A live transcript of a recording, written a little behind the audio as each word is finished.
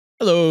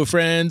Hello,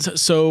 friends.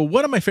 So,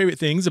 one of my favorite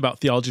things about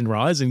Theology and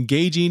Raw is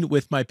engaging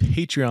with my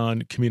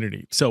Patreon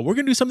community. So, we're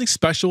going to do something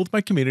special with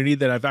my community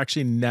that I've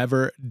actually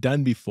never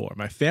done before.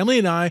 My family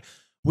and I,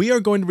 we are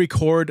going to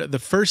record the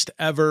first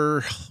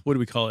ever, what do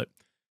we call it?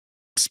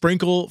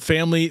 Sprinkle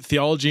Family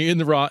Theology in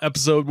the Raw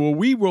episode where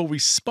we will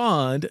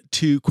respond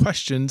to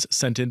questions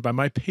sent in by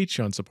my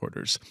Patreon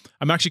supporters.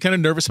 I'm actually kind of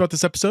nervous about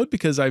this episode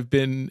because I've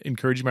been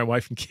encouraging my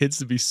wife and kids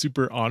to be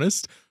super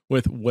honest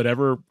with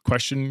whatever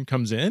question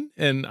comes in,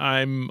 and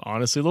I'm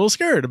honestly a little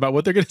scared about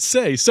what they're going to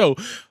say. So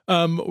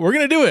we're going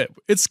to do it.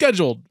 It's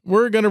scheduled.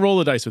 We're going to roll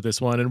the dice with this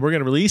one, and we're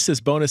going to release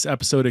this bonus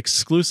episode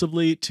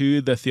exclusively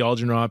to the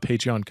Theology and Raw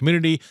Patreon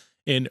community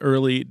in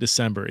early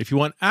December. If you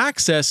want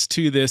access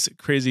to this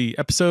crazy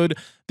episode,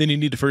 then you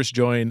need to first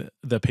join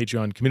the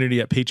Patreon community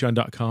at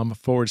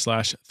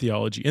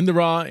patreon.com/theology in the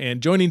raw.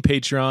 And joining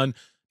Patreon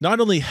not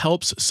only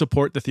helps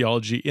support the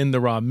Theology in the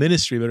Raw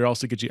ministry, but it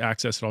also gets you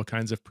access to all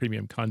kinds of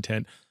premium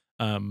content,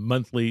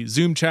 monthly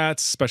Zoom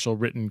chats, special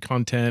written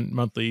content,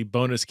 monthly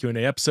bonus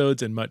Q&A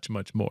episodes, and much,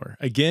 much more.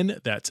 Again,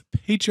 that's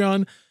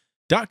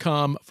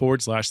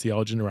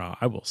patreon.com/theology in the raw.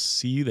 I will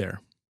see you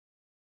there.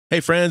 Hey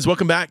friends,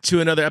 welcome back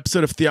to another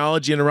episode of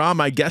Theology in the Raw.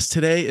 My guest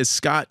today is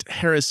Scott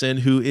Harrison,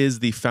 who is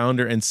the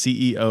founder and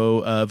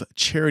CEO of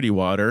Charity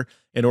Water,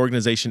 an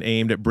organization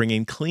aimed at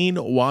bringing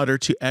clean water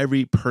to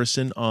every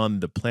person on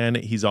the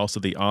planet. He's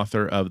also the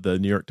author of the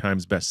New York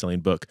Times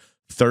bestselling book,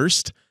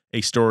 Thirst,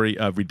 a story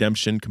of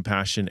redemption,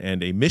 compassion,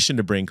 and a mission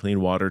to bring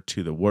clean water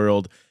to the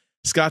world.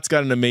 Scott's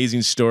got an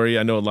amazing story.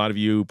 I know a lot of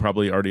you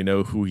probably already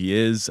know who he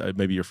is.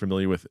 Maybe you're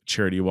familiar with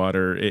Charity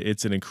Water.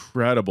 It's an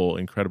incredible,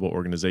 incredible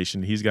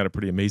organization. He's got a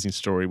pretty amazing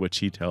story, which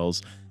he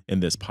tells in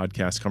this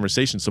podcast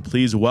conversation. So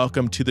please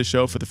welcome to the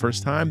show for the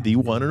first time, the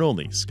one and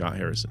only Scott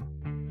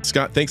Harrison.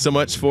 Scott, thanks so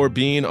much for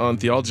being on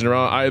Theology in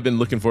Raw. I have been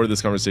looking forward to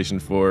this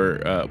conversation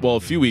for, a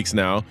few weeks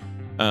now.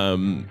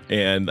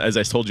 And as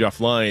I told you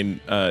offline,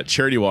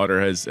 Charity Water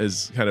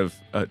has kind of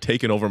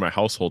taken over my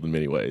household in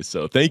many ways.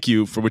 So thank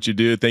you for what you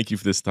do. Thank you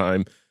for this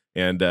time.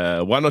 And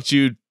why don't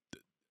you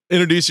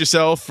introduce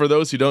yourself for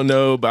those who don't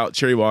know about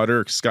Charity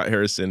Water? Scott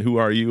Harrison, who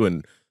are you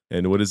and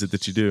what is it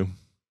that you do?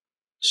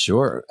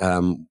 Sure.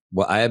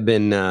 Well, I have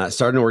been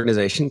started an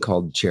organization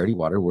called Charity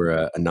Water. We're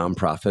a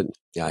nonprofit.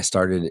 I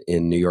started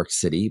in New York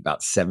City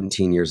about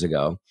 17 years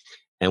ago.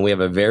 And we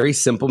have a very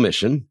simple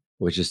mission,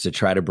 which is to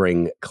try to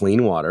bring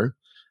clean water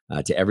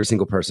to every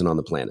single person on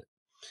the planet.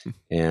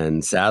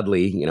 And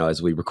sadly,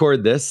 as we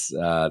record this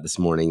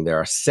morning, there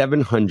are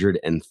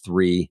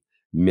 703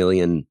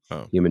 million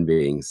human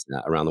beings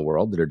around the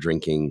world that are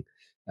drinking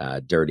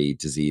dirty,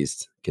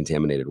 diseased,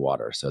 contaminated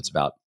water. So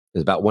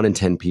there's about 1 in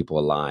 10 people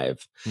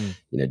alive,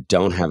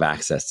 don't have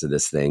access to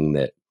this thing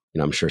that,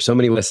 I'm sure so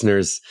many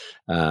listeners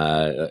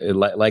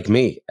like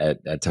me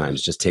at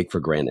times just take for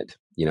granted.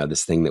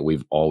 This thing that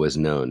we've always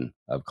known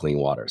of clean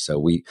water. So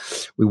we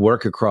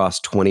work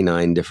across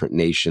 29 different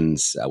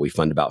nations. We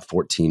fund about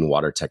 14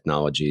 water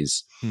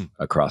technologies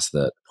across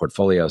the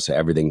portfolio. So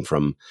everything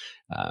from,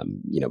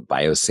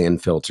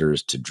 biosand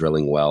filters to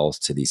drilling wells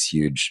to these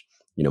huge,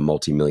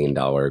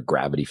 multi-million-dollar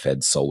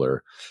gravity-fed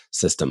solar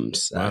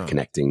systems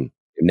connecting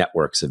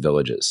networks of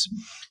villages.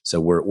 So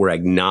we're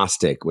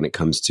agnostic when it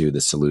comes to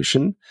the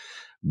solution.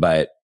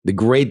 But the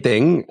great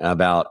thing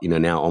about,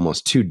 now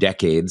almost 2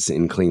 decades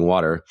in clean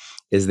water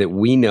is that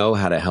we know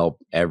how to help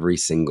every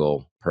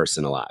single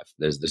person alive.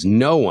 There's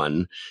no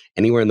one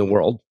anywhere in the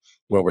world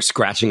where we're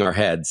scratching our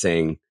head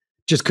saying,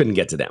 just couldn't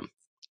get to them,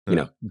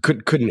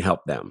 couldn't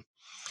help them.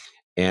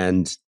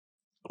 And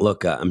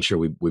look, I'm sure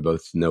we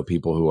both know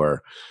people who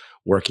are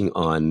working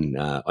on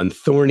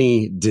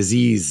thorny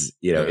disease,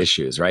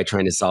 issues, right?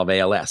 Trying to solve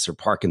ALS or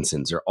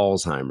Parkinson's or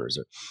Alzheimer's.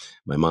 Or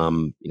my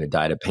mom,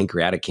 died of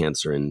pancreatic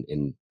cancer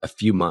in a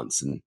few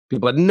months, and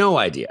people had no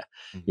idea,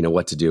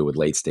 what to do with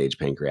late stage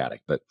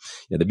pancreatic. But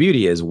the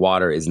beauty is,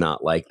 water is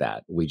not like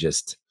that. We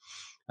just,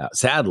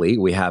 sadly,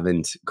 we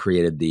haven't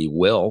created the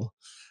will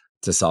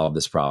to solve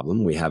this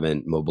problem. We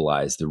haven't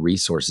mobilized the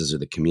resources or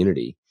the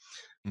community,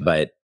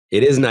 but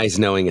it is nice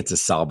knowing it's a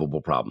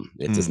solvable problem.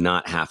 It does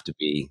not have to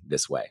be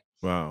this way.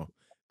 Wow.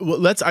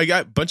 Well, I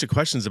got a bunch of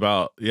questions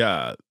about,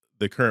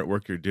 the current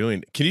work you're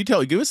doing. Can you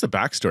give us the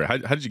backstory? How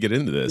did you get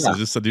into this? Yeah. Is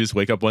this, do you just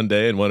wake up one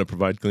day and want to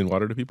provide clean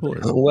water to people? Or?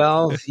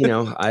 Well,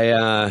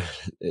 I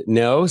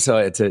no, so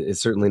it's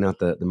certainly not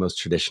the most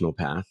traditional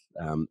path.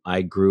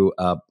 I grew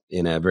up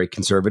in a very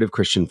conservative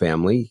Christian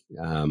family.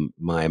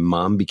 My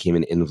mom became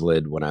an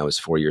invalid when I was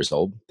 4 years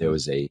old. There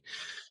was a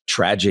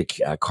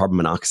tragic carbon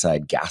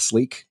monoxide gas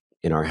leak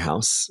in our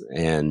house,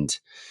 and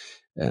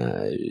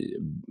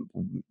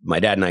my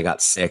dad and I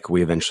got sick.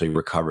 We eventually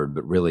recovered,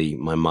 but really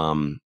my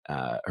mom,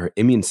 her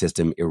immune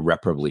system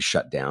irreparably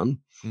shut down.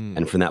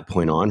 And from that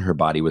point on, her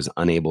body was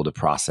unable to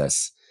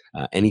process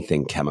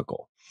anything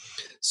chemical.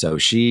 So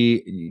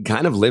she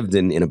kind of lived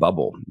in a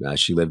bubble.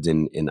 She lived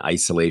in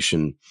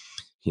isolation.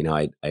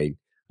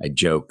 I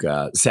joke,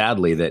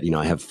 sadly, that,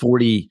 I have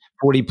 40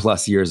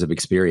 plus years of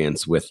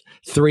experience with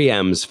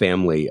 3M's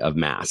family of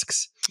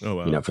masks. Oh,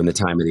 wow. From the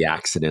time of the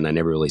accident, I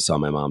never really saw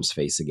my mom's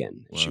face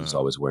again. Wow. She was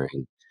always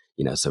wearing,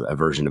 so a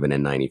version of an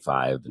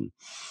N95. And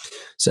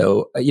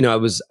so, I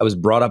was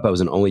brought up, I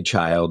was an only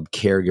child,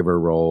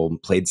 caregiver role,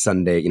 played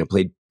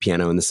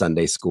piano in the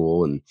Sunday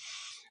school. And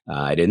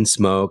I didn't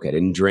smoke, I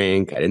didn't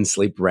drink, I didn't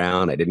sleep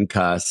around, I didn't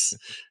cuss,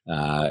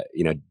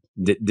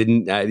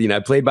 didn't, I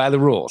played by the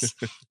rules.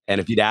 And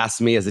if you'd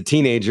asked me as a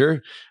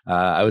teenager,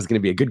 I was going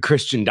to be a good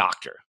Christian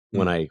doctor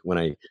when I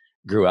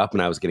grew up,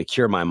 and I was going to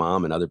cure my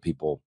mom and other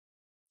people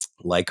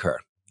like her.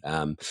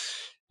 It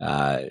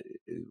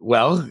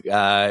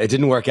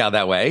didn't work out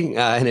that way.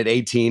 And at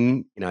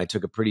 18, I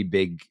took a pretty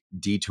big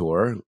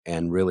detour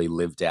and really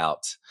lived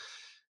out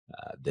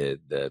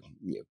the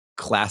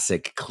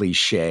classic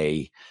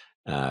cliche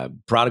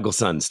prodigal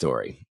son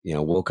story.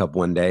 Woke up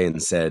one day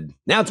and said,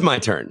 "Now it's my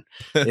turn.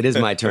 It is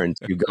my turn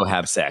to go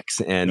have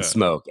sex and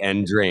smoke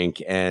and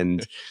drink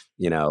and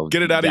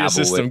get it out of your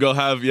system. Go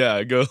live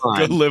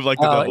like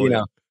the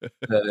devil."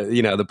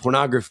 The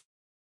pornography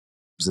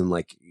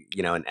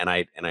and and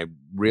I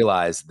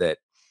realized that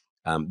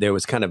there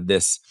was kind of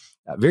this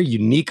very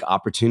unique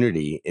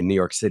opportunity in New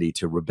York City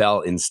to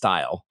rebel in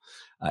style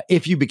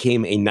if you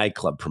became a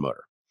nightclub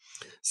promoter.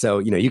 So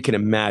you can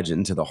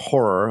imagine, to the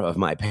horror of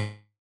my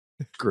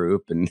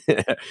group and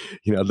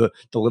the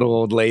little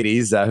old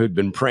ladies who'd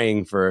been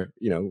praying for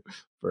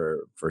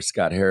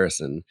Scott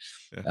Harrison,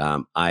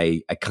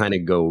 I kind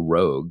of go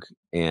rogue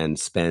and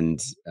spend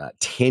the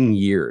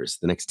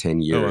next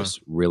 10 years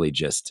really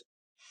just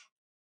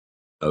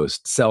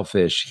most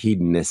selfish,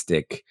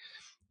 hedonistic,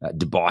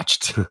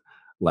 debauched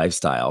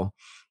lifestyle,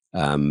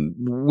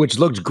 which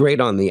looked great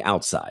on the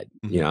outside.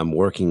 I'm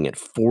working at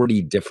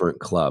 40 different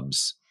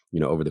clubs,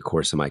 over the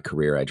course of my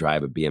career. I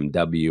drive a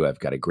BMW. I've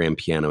got a grand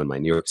piano in my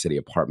New York City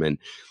apartment.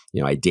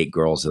 I date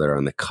girls that are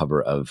on the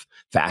cover of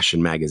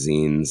fashion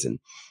magazines, and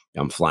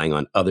I'm flying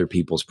on other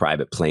people's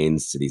private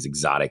planes to these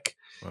exotic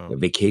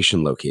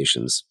vacation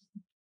locations.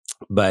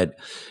 But,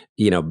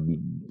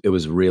 it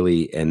was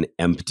really an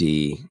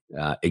empty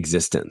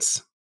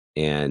existence.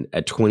 And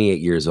at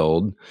 28 years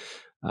old,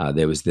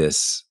 there was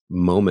this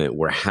moment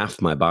where half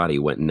my body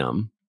went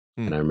numb.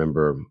 And I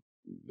remember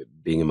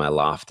being in my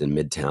loft in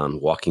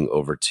Midtown, walking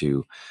over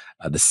to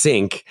the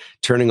sink,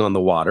 turning on the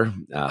water,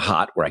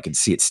 hot, where I could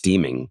see it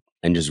steaming,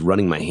 and just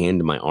running my hand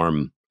to my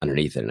arm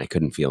underneath it. And I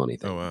couldn't feel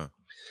anything. Oh, wow.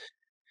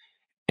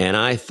 And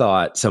I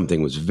thought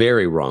something was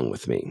very wrong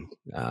with me.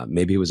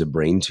 Maybe it was a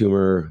brain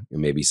tumor,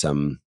 and maybe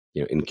some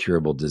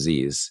incurable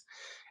disease.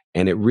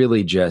 And it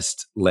really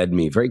just led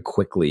me very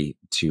quickly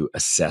to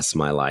assess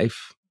my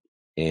life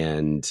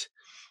and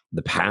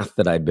the path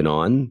that I'd been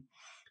on,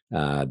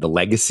 the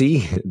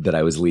legacy that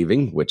I was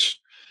leaving, which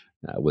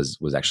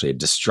was actually a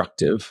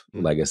destructive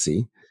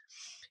legacy.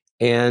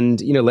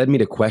 And, led me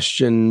to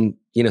question,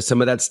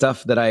 some of that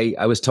stuff that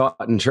I was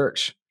taught in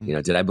church.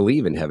 Did I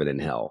believe in heaven and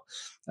hell?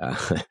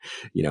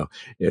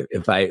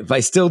 If I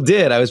still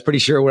did, I was pretty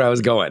sure where I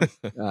was going.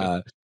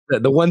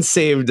 The once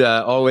saved,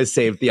 always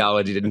saved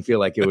theology didn't feel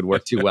like it would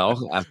work too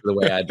well after the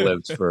way I'd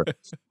lived for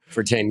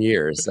 10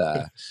 years.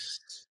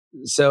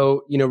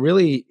 So,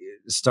 really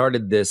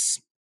started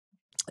this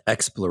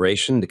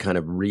exploration to kind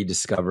of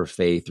rediscover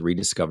faith,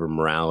 rediscover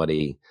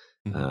morality,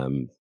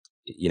 maybe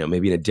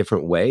in a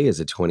different way as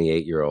a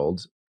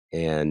 28-year-old.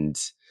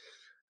 And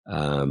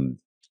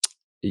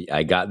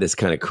I got this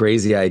kind of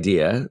crazy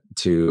idea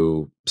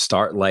to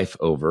start life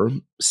over,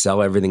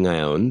 sell everything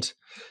I owned,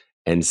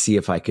 and see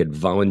if I could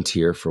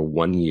volunteer for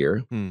 1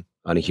 year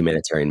on a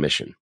humanitarian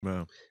mission.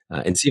 Wow.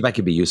 And see if I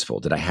could be useful.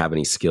 Did I have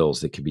any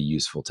skills that could be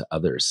useful to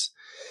others?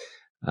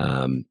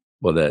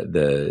 Well,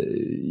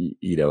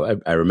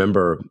 I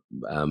remember,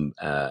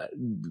 I'd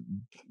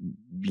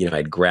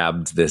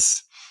grabbed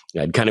this.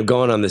 I'd kind of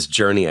gone on this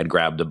journey. I'd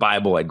grabbed a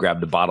Bible. I'd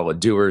grabbed a bottle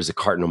of Dewar's, a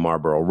carton of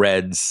Marlboro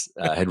Reds.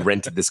 Had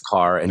rented this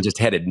car and just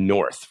headed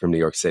north from New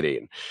York City.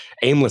 And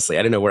aimlessly,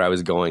 I didn't know where I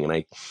was going. And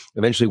I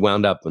eventually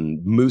wound up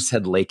on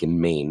Moosehead Lake in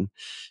Maine,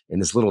 in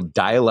this little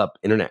dial-up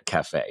internet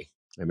cafe.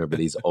 I remember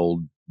these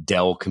old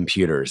Dell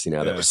computers,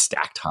 that were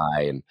stacked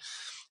high,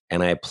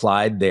 and I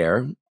applied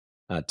there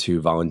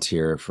to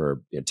volunteer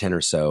for 10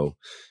 or so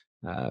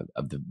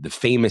of the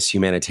famous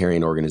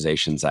humanitarian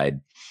organizations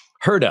I'd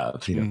heard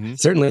of,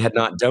 certainly had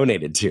not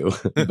donated to,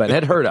 but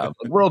had heard of,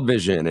 like World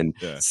Vision and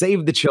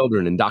Save the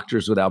Children and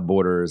Doctors Without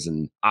Borders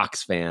and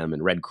Oxfam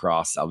and Red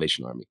Cross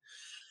Salvation Army.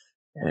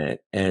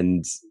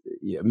 And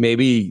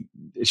maybe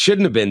it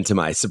shouldn't have been to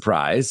my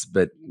surprise,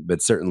 but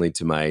certainly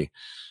to my,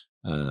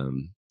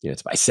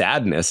 to my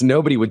sadness,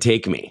 nobody would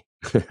take me.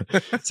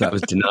 So I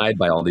was denied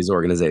by all these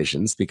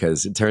organizations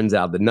because it turns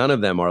out that none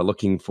of them are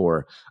looking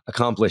for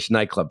accomplished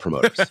nightclub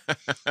promoters.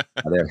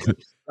 They're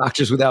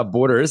Doctors Without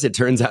Borders, it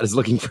turns out, is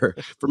looking for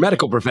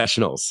medical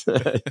professionals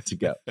to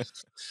go.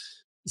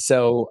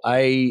 So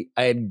I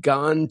had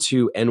gone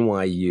to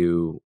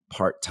NYU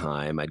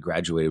part-time. I'd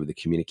graduated with a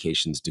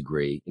communications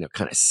degree,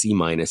 kind of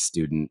C-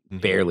 student,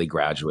 barely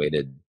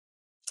graduated.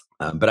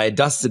 But I had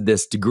dusted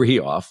this degree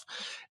off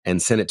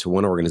and sent it to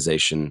one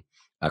organization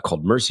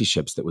called Mercy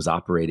Ships that was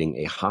operating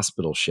a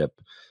hospital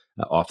ship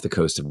off the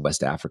coast of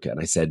West Africa. And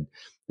I said,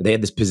 they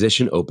had this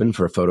position open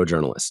for a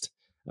photojournalist.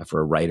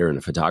 for a writer and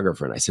a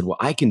photographer. And I said, well,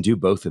 I can do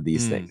both of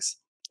these things.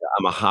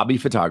 I'm a hobby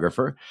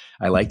photographer.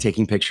 I like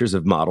taking pictures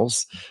of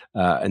models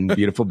and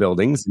beautiful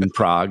buildings in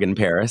Prague and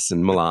Paris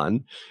and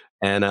Milan.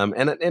 And I'm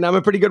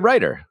a pretty good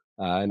writer.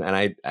 And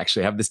I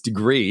actually have this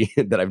degree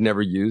that I've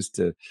never used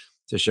to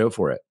show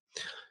for it.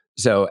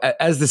 So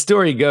as the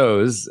story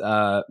goes,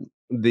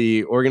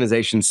 the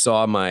organization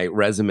saw my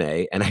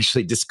resume and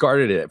actually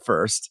discarded it at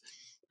first,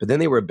 but then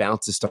they were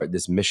about to start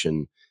this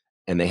mission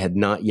and they had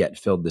not yet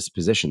filled this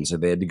position. So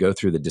they had to go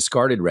through the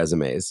discarded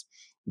resumes.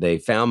 They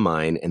found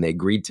mine and they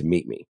agreed to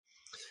meet me.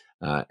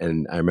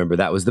 And I remember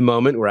that was the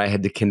moment where I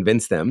had to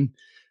convince them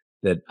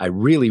that I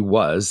really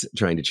was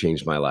trying to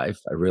change my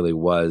life. I really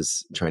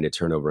was trying to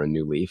turn over a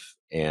new leaf,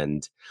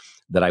 and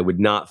that I would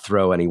not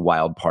throw any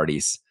wild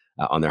parties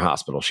on their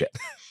hospital ship.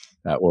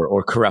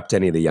 Or corrupt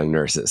any of the young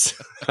nurses,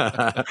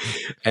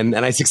 and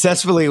I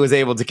successfully was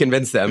able to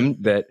convince them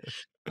that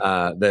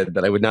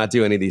I would not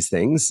do any of these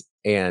things.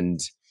 And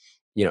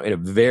in a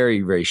very,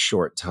 very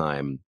short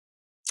time,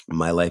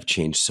 my life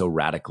changed so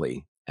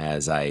radically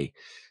as I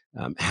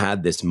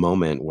had this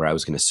moment where I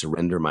was going to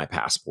surrender my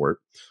passport,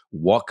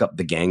 walk up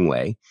the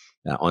gangway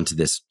onto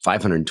this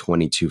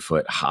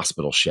 522-foot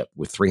hospital ship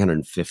with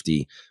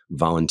 350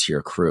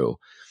 volunteer crew,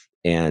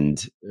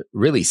 and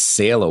really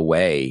sail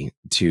away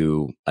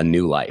to a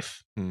new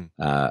life,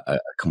 a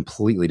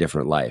completely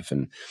different life.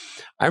 And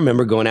I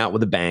remember going out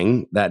with a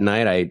bang that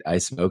night. I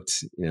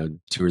smoked, 2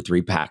 or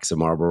 3 packs of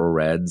Marlboro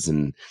Reds,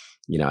 and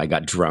I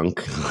got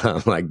drunk.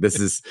 I'm like, this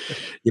is,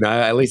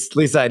 at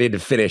least I did to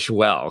finish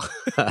well.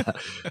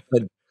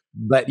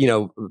 but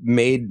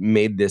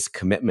made this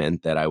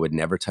commitment that I would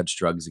never touch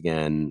drugs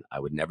again. I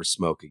would never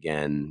smoke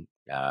again.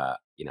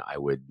 I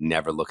would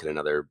never look at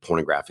another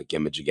pornographic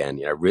image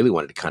again. I really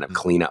wanted to kind of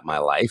clean up my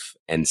life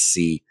and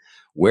see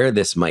where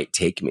this might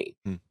take me.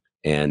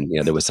 And,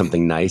 there was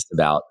something nice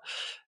about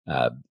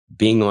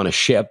being on a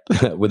ship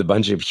with a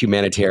bunch of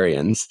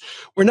humanitarians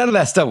where none of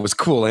that stuff was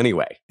cool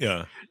anyway.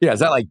 Yeah. Yeah.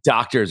 It's not like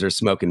doctors are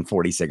smoking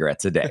 40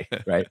 cigarettes a day.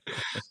 Right.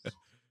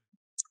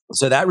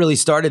 So that really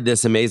started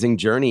this amazing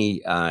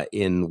journey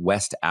in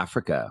West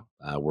Africa,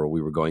 where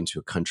we were going to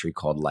a country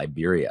called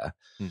Liberia,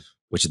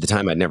 which at the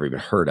time I'd never even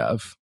heard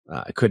of.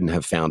 I couldn't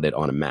have found it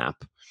on a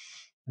map,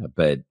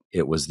 but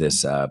it was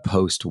this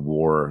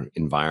post-war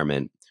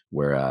environment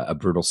where a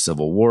brutal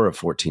civil war of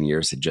 14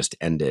 years had just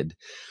ended.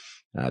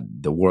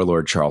 The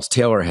warlord Charles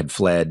Taylor had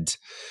fled,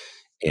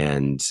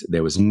 and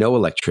there was no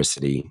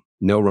electricity,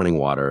 no running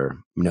water,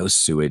 no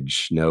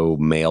sewage, no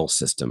mail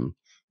system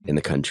in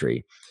the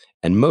country.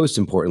 And most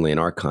importantly, in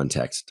our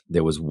context,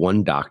 there was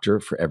one doctor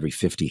for every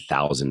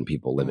 50,000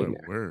 people living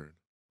there. Word.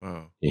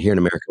 Wow. And here in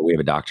America, we have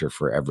a doctor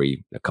for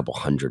every a couple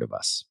hundred of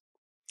us.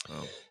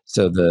 Wow.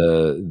 So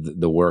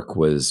the work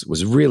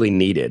was really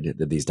needed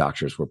that these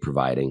doctors were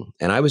providing.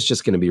 And I was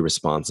just going to be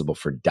responsible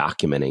for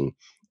documenting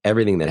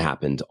everything that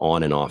happened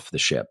on and off the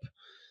ship,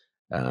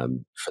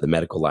 for the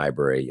medical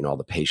library, all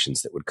the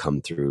patients that would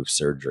come through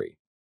surgery.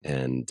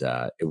 And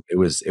it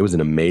was an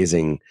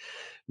amazing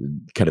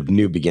kind of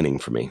new beginning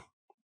for me.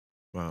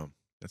 Wow,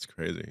 that's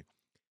crazy.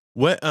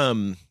 What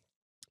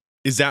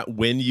is that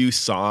when you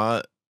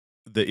saw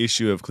the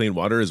issue of clean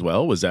water as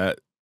well?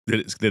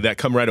 Did that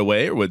come right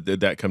away, or did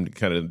that come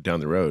kind of down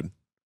the road?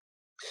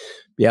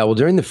 Yeah, well,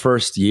 during the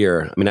first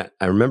year,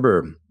 I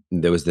remember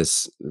there was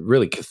this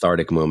really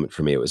cathartic moment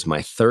for me. It was my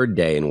 3rd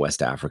day in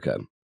West Africa.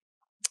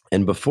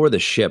 And before the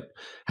ship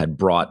had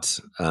brought,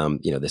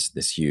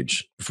 this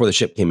huge, before the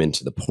ship came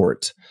into the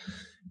port,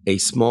 a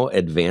small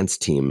advance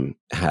team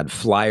had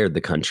flyered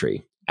the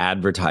country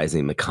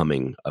advertising the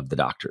coming of the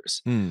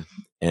doctors. And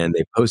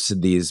they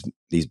posted these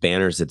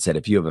banners that said,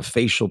 if you have a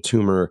facial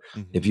tumor,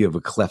 if you have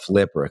a cleft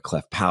lip or a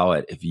cleft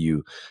palate, if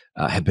you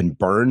have been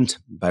burned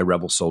by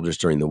rebel soldiers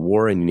during the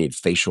war and you need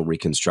facial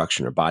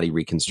reconstruction or body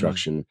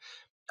reconstruction,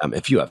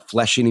 if you have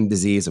flesh-eating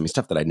disease,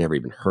 stuff that I'd never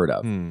even heard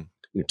of,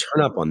 you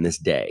turn up on this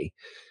day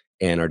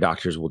and our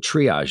doctors will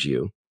triage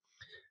you,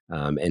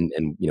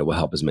 and we'll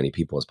help as many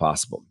people as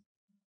possible.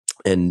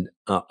 And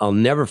I'll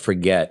never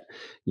forget,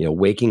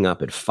 waking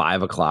up at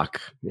 5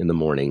 o'clock in the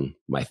morning,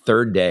 my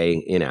 3rd day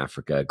in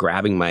Africa,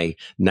 grabbing my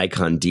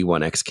Nikon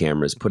D1X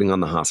cameras, putting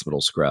on the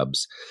hospital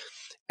scrubs.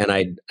 And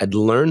I'd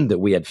learned that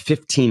we had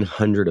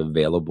 1,500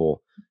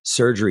 available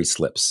surgery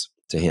slips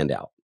to hand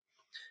out.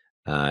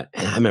 And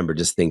I remember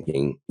just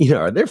thinking,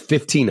 are there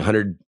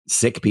 1,500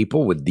 sick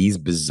people with these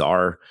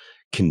bizarre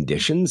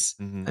conditions?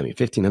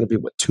 1,500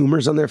 people with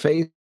tumors on their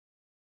face.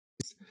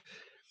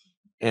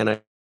 And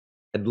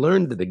I'd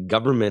learned that the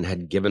government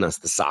had given us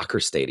the soccer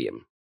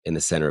stadium in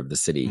the center of the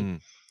city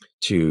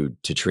to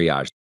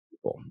triage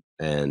people.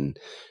 And,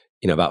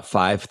 about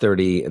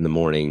 5:30 in the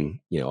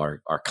morning,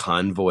 our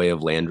convoy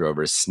of Land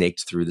Rovers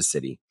snaked through the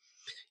city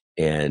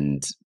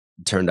and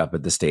turned up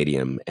at the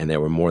stadium. And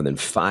there were more than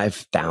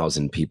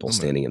 5,000 people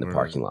standing in the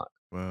parking lot,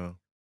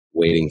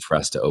 waiting for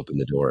us to open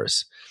the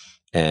doors.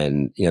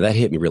 And, that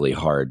hit me really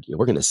hard.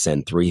 We're going to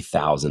send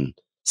 3,000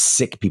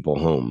 sick people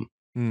home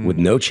with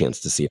no chance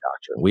to see a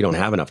doctor. We don't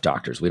have enough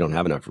doctors. We don't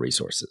have enough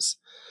resources.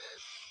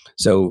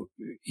 So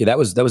yeah, that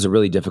was a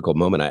really difficult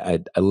moment.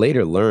 I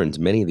later learned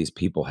many of these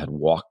people had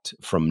walked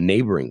from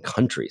neighboring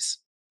countries.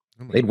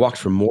 Oh my They'd walked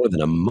gosh. for more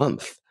than a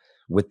month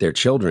with their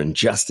children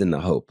just in the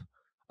hope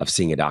of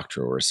seeing a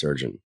doctor or a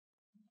surgeon.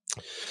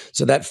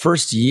 So that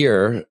first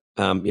year,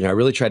 I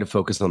really tried to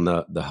focus on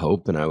the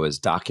hope, and I was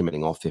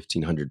documenting all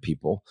 1,500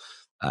 people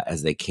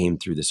as they came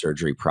through the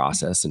surgery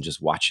process, and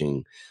just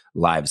watching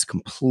lives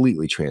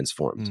completely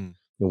transformed, Mm,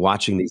 and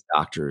watching these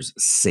doctors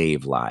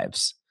save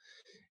lives.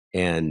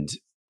 And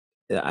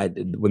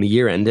when the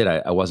year ended,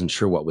 I wasn't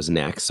sure what was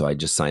next, so I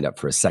just signed up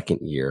for a second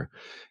year,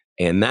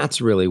 and that's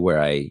really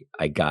where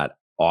I got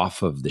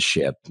off of the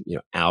ship,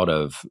 out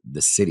of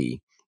the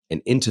city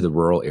and into the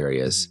rural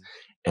areas, mhm,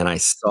 and I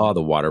saw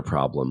the water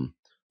problem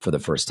for the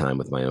first time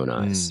with my own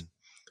eyes. mm,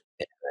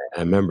 I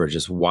remember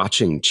just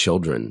watching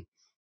children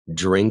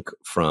drink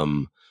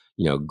from,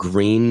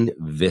 green,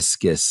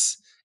 viscous,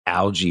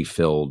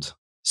 algae-filled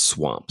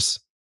swamps,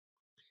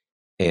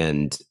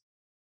 and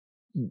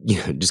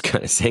just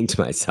kind of saying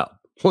to myself,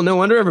 "Well, no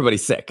wonder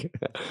everybody's sick."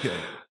 yeah,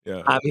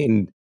 yeah. I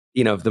mean,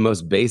 if the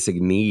most basic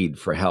need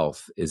for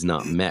health is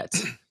not met,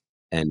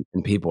 and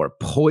people are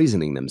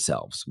poisoning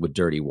themselves with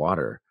dirty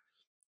water,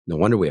 no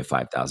wonder we have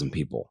 5,000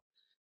 people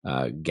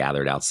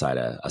gathered outside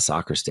a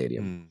soccer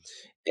stadium.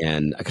 Mm,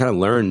 And I kind of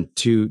learned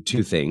two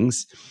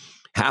things.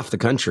 Half the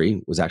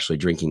country was actually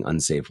drinking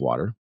unsafe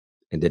water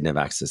and didn't have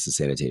access to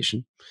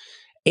sanitation.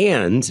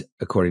 And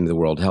according to the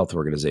World Health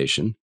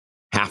Organization,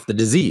 half the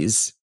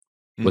disease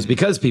was mm,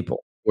 because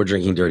people were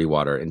drinking okay. dirty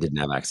water and didn't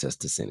have access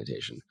to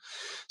sanitation.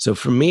 So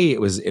for me, it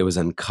was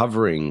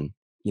uncovering,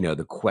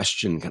 the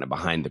question kind of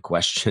behind the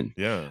question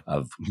Yeah.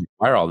 of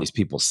why are all these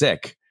people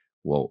sick?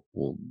 Well,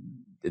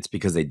 it's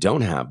because they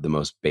don't have the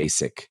most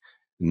basic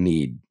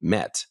need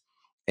met.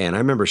 And I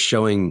remember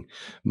showing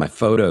my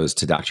photos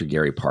to Dr.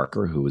 Gary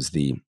Parker, who was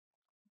the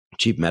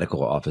chief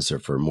medical officer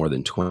for more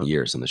than 20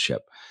 years on the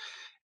ship.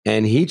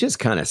 And he just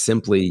kind of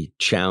simply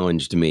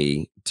challenged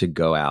me to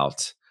go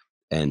out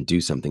and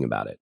do something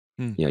about it.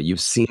 Mm.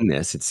 You've seen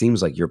this. It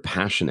seems like you're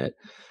passionate.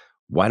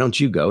 Why don't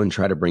you go and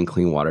try to bring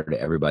clean water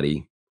to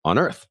everybody on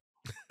earth?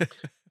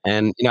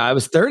 And, I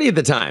was 30 at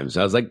the time.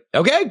 So I was like,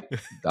 okay,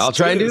 Let's I'll do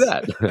try and do this.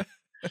 that.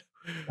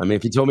 I mean,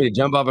 if he told me to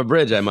jump off a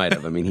bridge, I might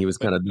have. I mean, he was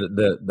kind of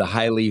the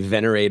highly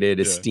venerated,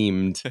 Yeah.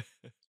 esteemed,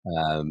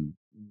 um,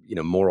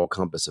 moral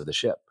compass of the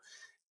ship.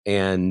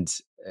 And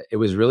it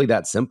was really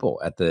that simple.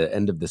 At the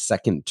end of the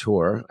second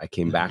tour, I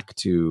came Mhm. back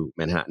to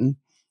Manhattan.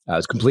 I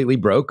was completely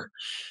broke.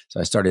 So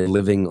I started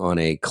living on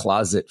a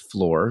closet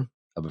floor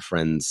of a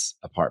friend's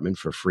apartment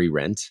for free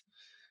rent.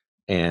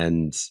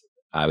 And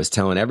I was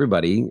telling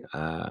everybody,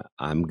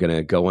 I'm going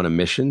to go on a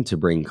mission to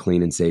bring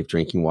clean and safe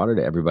drinking water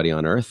to everybody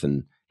on earth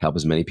and help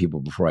as many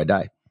people before I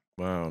die.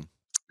 Wow.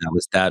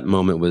 That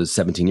moment was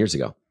 17 years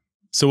ago.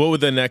 So what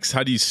would the next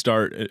how do you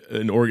start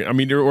an organ I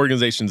mean, your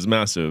organization's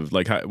massive.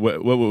 Like how,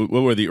 what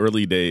were the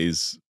early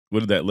days? What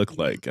did that look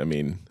like? I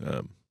mean,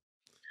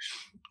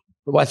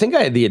 Well, I think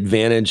I had the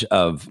advantage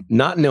of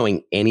not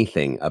knowing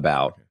anything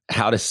about okay.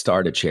 how to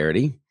start a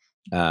charity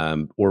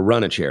or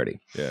run a charity.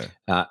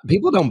 Yeah.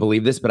 People don't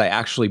believe this, but I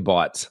actually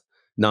bought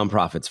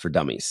Nonprofits for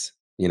Dummies,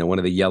 one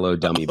of the yellow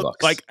dummy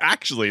books. Like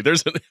actually,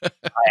 there's an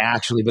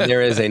But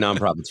there is a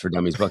Nonprofits for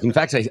Dummies book. In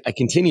fact, I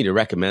continue to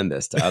recommend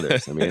this to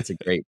others. I mean, it's a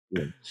great,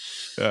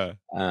 Yeah.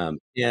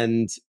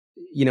 and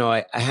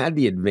I had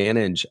the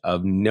advantage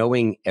of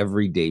knowing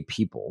everyday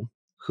people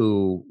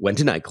who went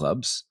to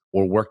nightclubs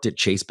or worked at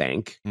Chase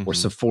Bank or Mhm.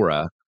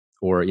 Sephora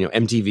or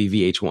MTV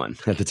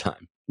VH1 at the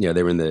time.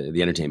 They were in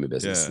the entertainment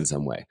business Yeah. in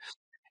some way.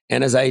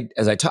 And as I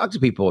talked to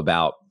people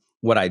about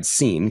what I'd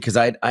seen, because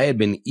I had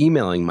been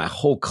emailing my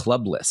whole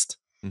club list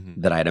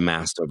Mhm. that I'd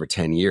amassed over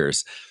 10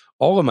 years,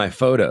 all of my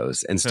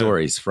photos and Huh.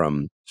 stories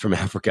from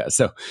Africa.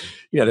 So,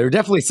 there were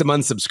definitely some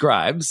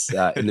unsubscribes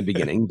in the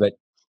beginning, but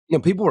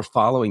people were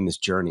following this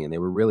journey and they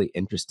were really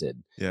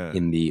interested Yeah.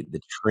 in the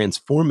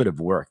transformative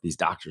work these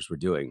doctors were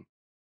doing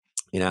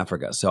in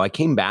Africa. So I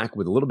came back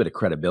with a little bit of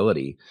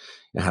credibility,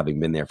 having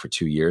been there for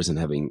 2 years and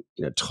having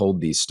told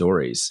these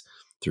stories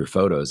through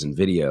photos and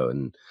video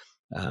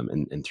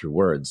and through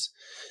words.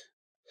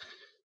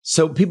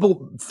 So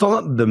people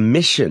thought the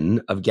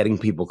mission of getting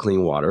people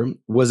clean water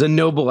was a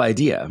noble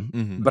idea,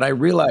 Mhm. but I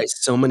realized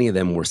so many of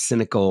them were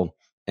cynical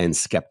and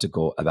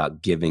skeptical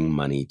about giving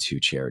money to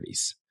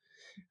charities.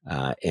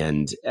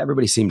 And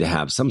everybody seemed to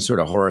have some sort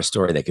of horror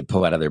story they could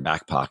pull out of their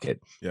back pocket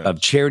Yeah. of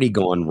charity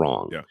going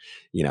wrong.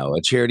 Yeah.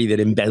 A charity that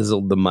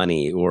embezzled the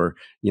money or,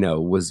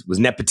 was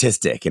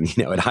nepotistic and,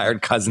 had Mhm.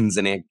 hired cousins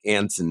and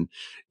aunts and,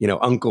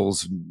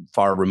 uncles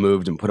far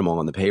removed and put them all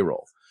on the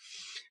payroll.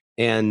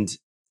 And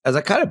as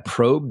I kind of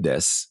probed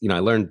this, I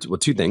learned, well,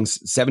 two things.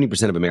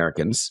 70% of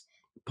Americans,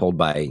 polled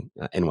by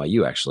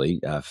NYU actually,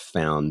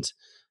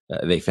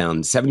 they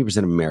found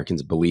 70% of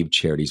Americans believe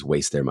charities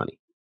waste their money.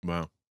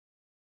 Wow.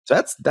 So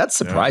that's Yeah.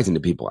 surprising to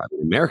people. I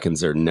mean,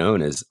 Americans are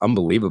known as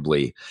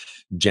unbelievably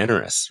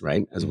generous,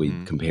 right? As we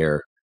Mhm.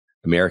 compare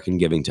American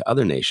giving to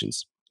other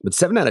nations. But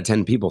 7 out of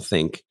 10 people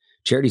think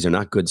charities are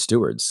not good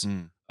stewards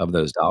Mm. of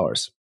those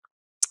dollars.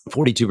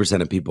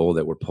 42% of people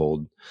that were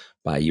polled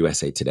by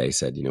USA Today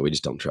said, we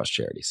just don't trust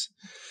charities.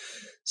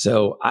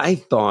 So I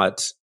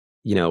thought,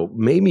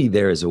 maybe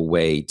there is a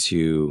way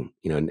to,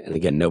 and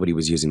again, nobody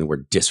was using the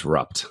word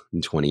disrupt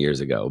 20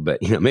 years ago,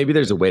 but, maybe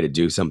there's a way to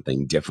do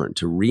something different,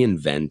 to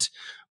reinvent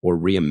or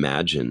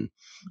reimagine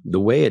the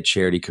way a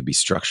charity could be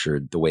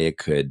structured, the way it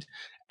could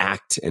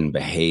act and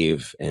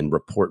behave and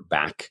report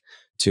back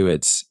to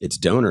its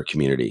donor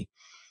community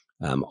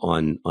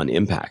on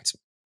impact.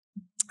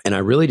 And I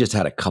really just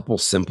had a couple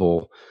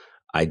simple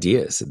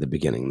ideas at the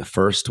beginning. The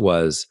first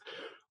was,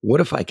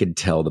 what if I could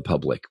tell the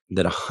public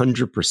that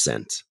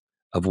 100%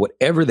 of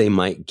whatever they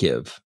might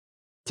give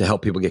to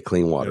help people get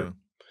clean water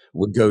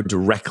would go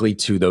directly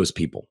to those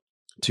people,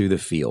 to the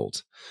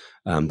field,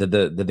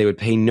 that they would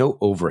pay no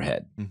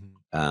overhead,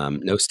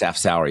 no staff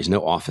salaries,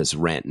 no office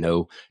rent,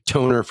 no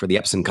toner for the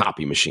Epson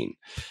copy machine,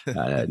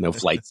 no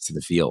flights to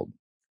the field.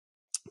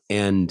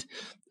 And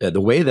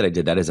the way that I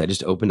did that is I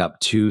just opened up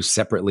 2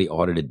 separately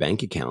audited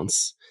bank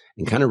accounts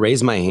and kind of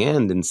raised my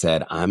hand and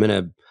said, I'm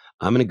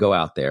gonna go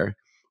out there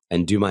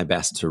and do my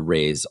best to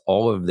raise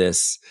all of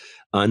this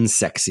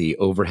unsexy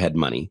overhead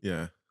money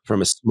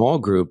from a small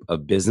group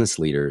of business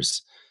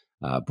leaders,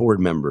 board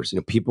members,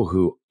 people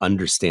who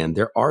understand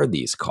there are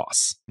these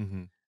costs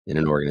in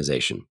an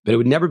organization, but it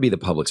would never be the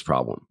public's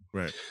problem.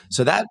 Right.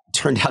 So that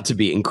turned out to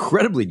be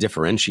incredibly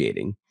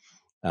differentiating.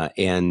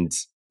 And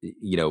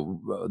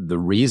the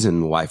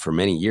reason why for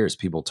many years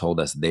people told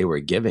us they were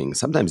giving,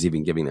 sometimes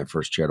even giving their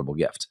first charitable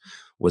gift,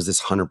 was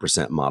this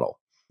 100% model,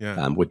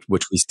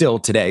 which we still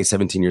today,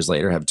 17 years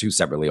later, have 2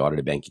 separately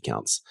audited bank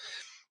accounts.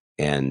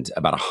 And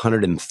about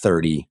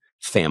 130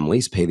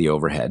 families pay the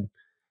overhead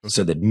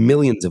so that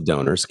millions of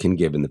donors can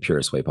give in the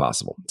purest way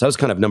possible. So that was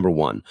kind of number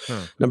one.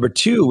 Number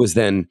 2 was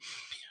then,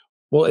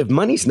 well, if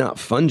money's not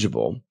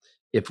fungible,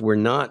 if we're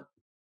not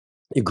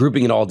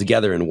grouping it all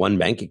together in one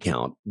bank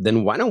account,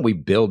 then why don't we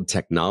build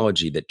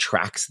technology that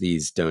tracks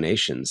these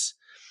donations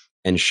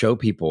and show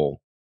people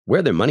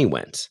where their money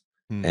went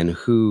and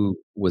who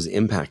was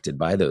impacted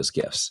by those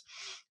gifts?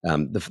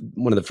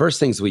 One of the first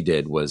things we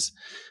did was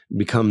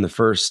become the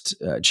first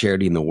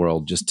charity in the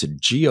world just to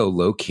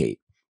geolocate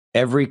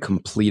every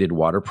completed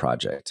water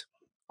project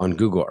on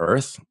Google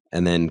Earth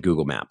and then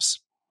Google Maps.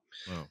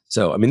 Wow.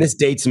 So, this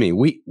dates me.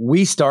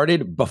 We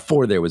started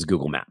before there was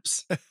Google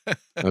Maps.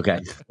 Okay.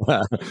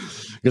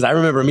 Because I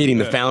remember meeting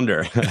the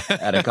founder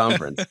at a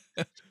conference.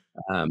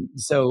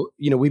 So,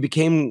 we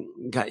became,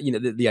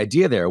 the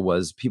idea there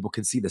was people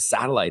could see the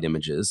satellite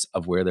images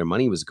of where their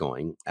money was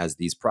going as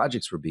these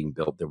projects were being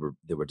built that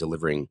were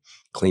delivering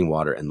clean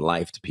water and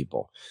life to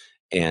people,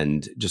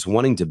 and just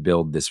wanting to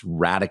build this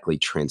radically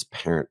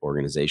transparent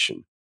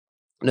organization.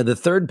 Now, the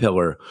third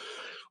pillar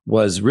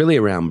was really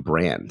around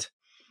brand.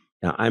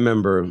 Now, I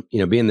remember,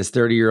 being this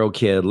 30-year-old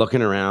kid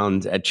looking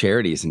around at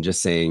charities and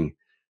just saying,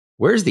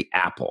 where's the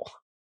Apple?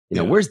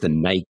 Where's the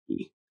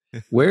Nike?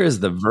 Where is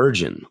the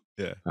Virgin?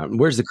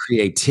 Where's the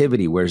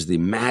creativity? Where's the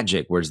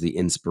magic? Where's the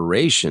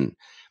inspiration?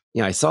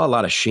 I saw a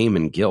lot of shame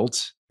and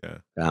guilt.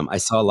 I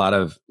saw a lot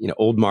of,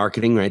 old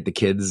marketing, right? The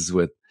kids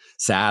with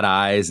sad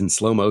eyes and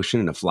slow motion,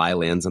 and a fly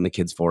lands on the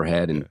kid's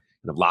forehead and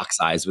kind of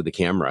locks eyes with the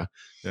camera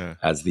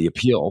as the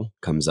appeal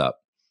comes up.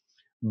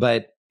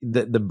 But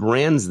the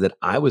brands that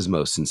I was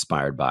most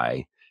inspired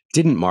by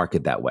didn't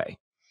market that way.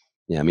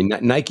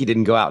 Nike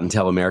didn't go out and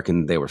tell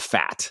Americans they were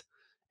fat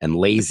and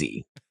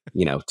lazy,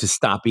 to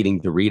stop eating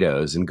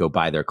Doritos and go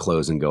buy their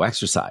clothes and go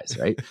exercise,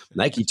 right?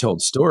 Nike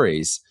told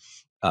stories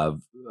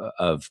of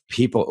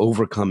people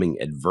overcoming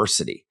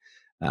adversity,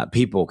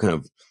 people kind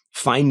of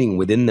finding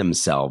within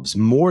themselves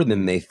more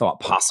than they thought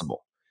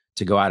possible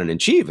to go out and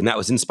achieve. And that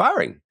was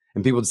inspiring.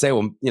 And people would say,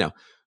 well,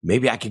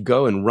 maybe I could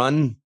go and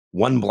run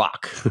 1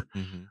 block,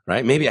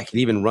 right? Maybe I could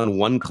even run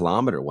 1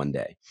 kilometer one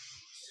day.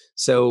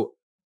 So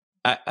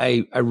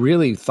I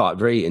really thought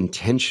very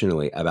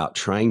intentionally about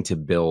trying to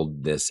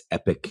build this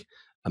epic,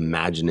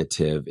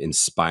 imaginative,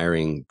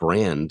 inspiring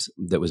brand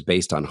that was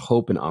based on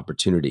hope and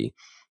opportunity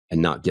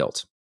and not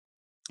guilt.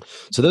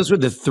 So those were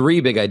the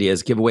 3 big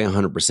ideas: give away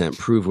 100%,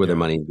 prove where their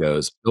money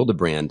goes, build a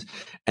brand.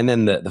 And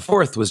then the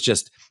fourth was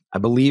just, I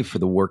believe, for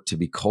the work to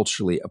be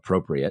culturally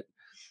appropriate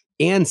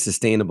and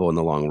sustainable in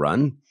the long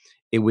run,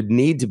 it would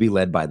need to be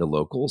led by the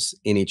locals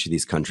in each of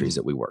these countries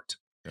that we worked.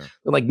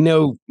 Like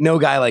no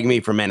guy like me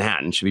from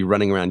Manhattan should be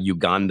running around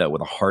Uganda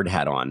with a hard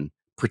hat on,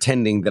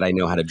 pretending that I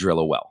know how to drill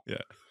a well.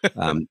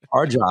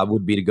 Our job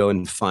would be to go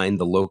and find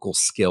the local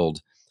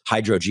skilled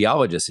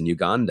hydrogeologists in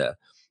Uganda,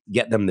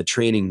 get them the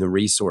training, the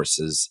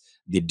resources,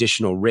 the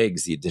additional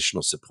rigs, the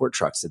additional support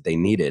trucks that they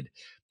needed,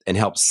 and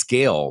help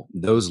scale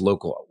those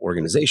local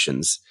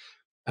organizations.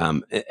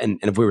 And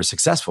if we were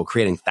successful,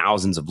 creating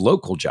thousands of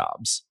local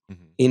jobs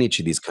in each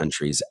of these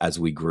countries as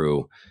we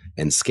grew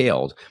and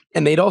scaled.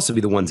 And they'd also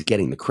be the ones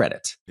getting the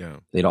credit.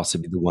 They'd also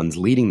be the ones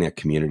leading their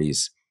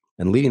communities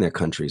and leading their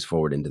countries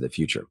forward into the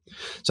future.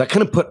 So I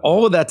kind of put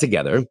all of that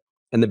together.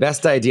 And the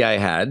best idea I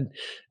had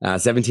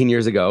 17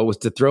 years ago was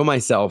to throw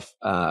myself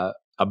a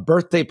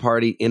birthday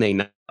party in a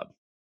nightclub.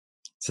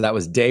 So that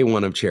was day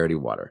 1 of Charity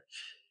Water.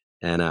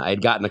 And I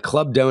had gotten a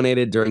club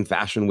donated during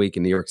Fashion Week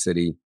in New York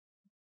City.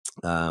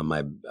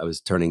 I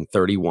was turning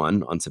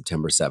 31 on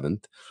September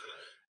 7th.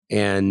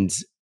 And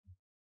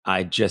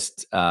I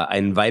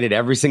invited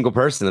every single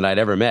person that I'd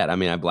ever met. I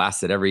mean, I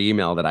blasted every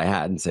email that I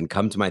had and said,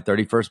 come to my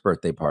 31st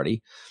birthday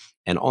party.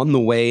 And on the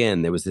way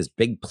in, there was this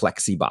big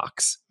plexi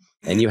box,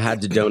 and you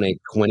had to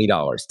donate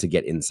 $20 to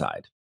get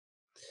inside.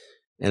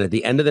 And at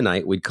the end of the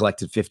night, we'd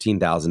collected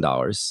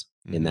 $15,000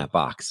 in that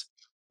box.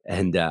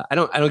 And I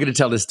don't get to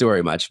tell this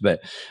story much,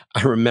 but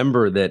I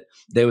remember that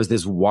there was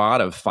this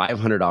wad of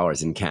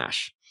 $500 in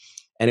cash,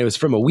 and it was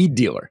from a weed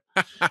dealer.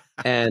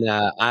 And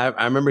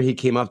I remember he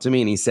came up to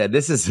me and he said,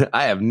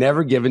 I have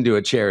never given to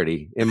a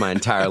charity in my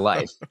entire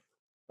life,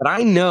 but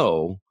I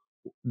know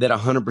that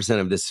 100%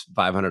 of this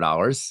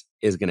 $500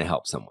 is going to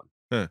help someone.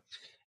 Huh.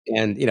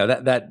 And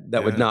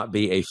that would not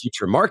be a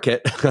future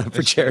market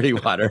for charity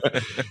water,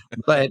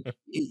 but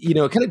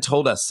it kind of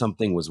told us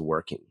something was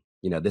working.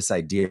 This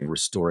idea of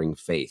restoring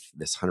faith,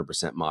 this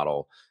 100%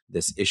 model,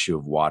 this issue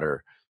of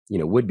water,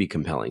 would be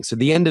compelling. So at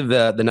the end of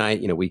the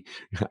night, I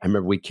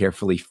remember we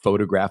carefully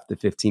photographed the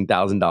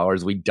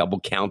 $15,000. We double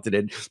counted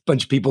it. A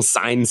bunch of people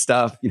signed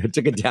stuff,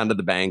 took it down to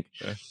the bank.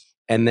 Okay.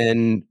 And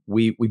then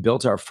we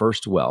built our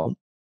first well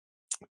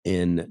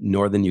in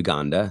northern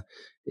Uganda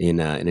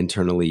in an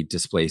internally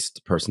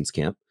displaced persons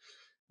camp.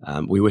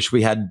 We wish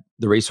we had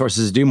the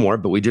resources to do more,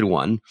 but we did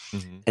one.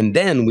 Mm-hmm. And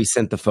then we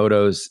sent the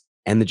photos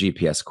and the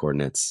GPS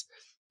coordinates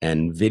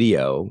and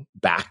video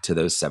back to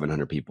those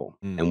 700 people.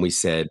 Mm. And we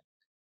said,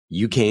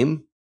 you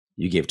came,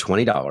 you gave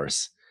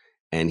 $20,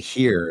 and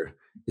here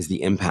is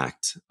the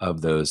impact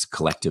of those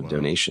collective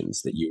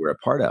donations that you were a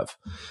part of.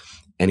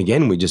 And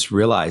again, we just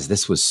realized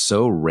this was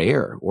so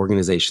rare,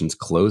 organizations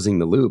closing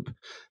the loop,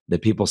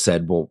 that people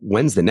said, well,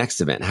 when's the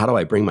next event? How do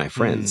I bring my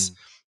friends?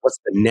 What's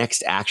the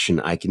next action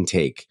I can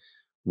take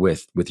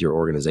with your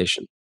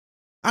organization?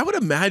 I would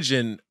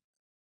imagine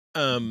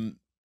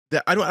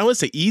that I want to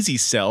say easy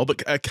sell,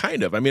 but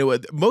kind of. I mean,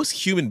 most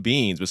human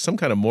beings with some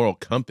kind of moral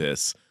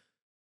compass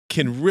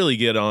can really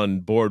get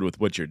on board with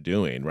what you're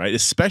doing, right?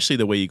 Especially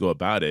the way you go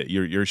about it.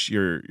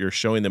 You're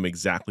showing them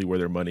exactly where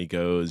their money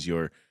goes.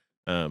 You're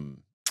the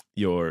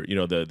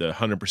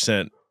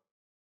 100%,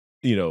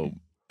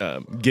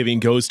 giving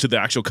goes to the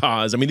actual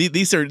cause. I mean,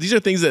 these are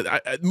things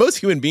that most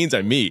human beings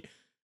I meet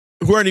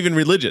who aren't even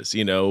religious,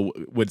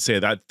 would say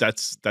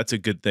that's a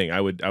good thing.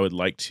 I would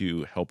like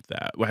to help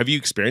that. Well, have you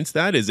experienced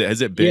that?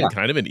 Has it been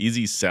kind of an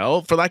easy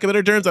sell, for lack of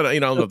better terms? I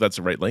don't know if that's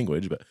the right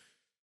language, but.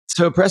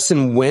 So,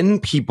 Preston,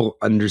 when people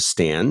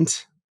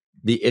understand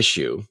the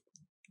issue,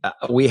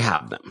 we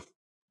have them.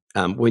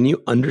 When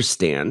you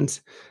understand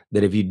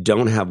that if you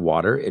don't have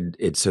water,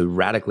 it so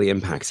radically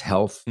impacts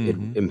health, it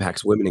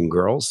impacts women and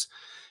girls,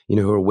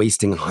 who are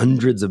wasting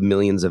hundreds of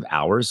millions of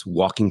hours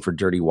walking for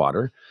dirty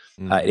water.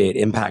 It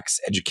impacts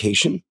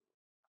education,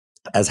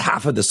 as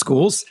half of the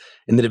schools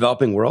in the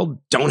developing world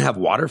don't have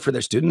water for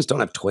their students, don't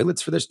have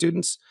toilets for their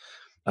students.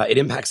 It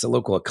impacts the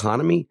local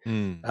economy.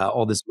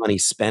 All this money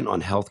spent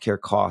on healthcare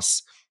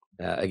costs.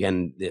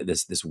 Again,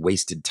 this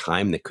wasted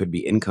time that could be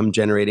income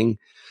generating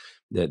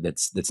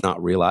that's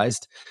not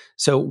realized.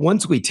 So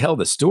once we tell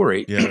the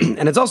story,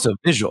 and it's also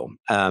visual.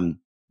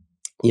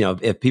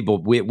 If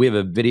people, we have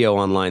a video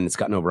online that's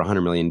gotten over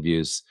 100 million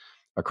views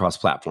across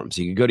platforms.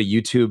 So you can go to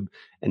YouTube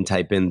and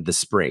type in The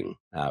Spring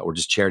or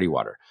just charity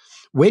water.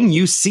 When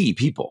you see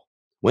people,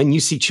 when you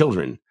see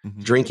children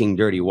drinking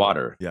dirty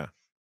water,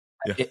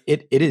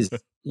 it is.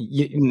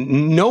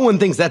 No one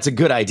thinks that's a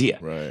good idea.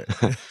 Right.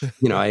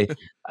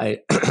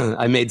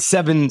 I made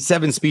seven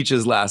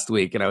speeches last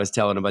week, and I was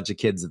telling a bunch of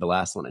kids at the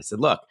last one. I said,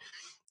 look,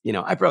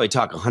 I probably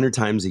talk 100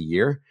 times a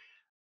year.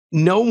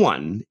 No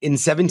one in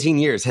 17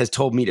 years has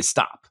told me to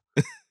stop.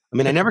 I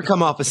mean, I never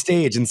come off a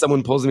stage and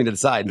someone pulls me to the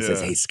side and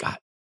says, hey, Scott,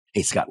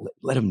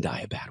 let them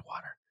die of bad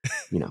water.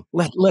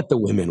 Let the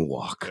women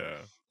walk.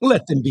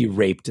 Let them be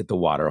raped at the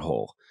water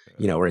hole.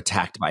 Or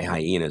attacked by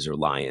hyenas or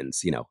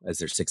lions, as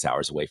they're 6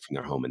 hours away from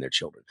their home and their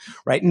children,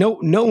 right? No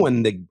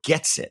one that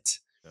gets it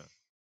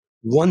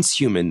wants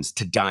humans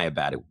to die of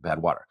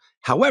bad water.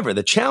 However,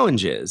 the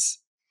challenge is,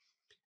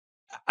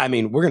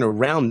 we're going to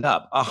round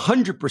up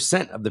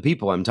 100% of the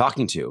people I'm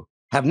talking to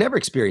have never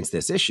experienced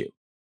this issue.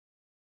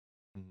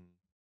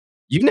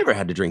 You've never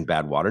had to drink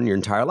bad water in your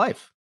entire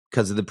life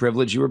because of the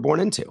privilege you were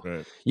born into.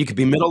 Right. You could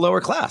be lower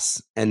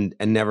class and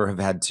never have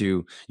had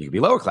to. You could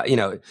be lower class,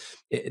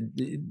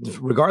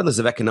 regardless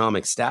of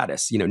economic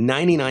status.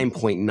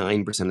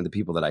 99.9% of the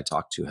people that I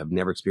talk to have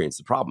never experienced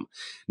the problem.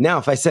 Now,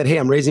 if I said, "Hey,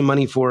 I'm raising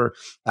money for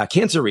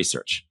cancer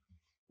research,"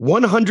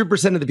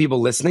 100% of the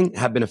people listening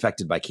have been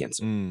affected by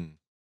cancer.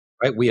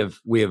 Right? We have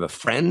a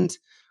friend,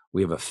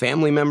 we have a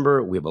family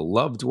member, we have a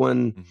loved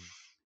one,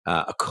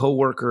 a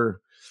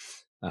coworker.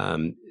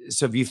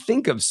 So if you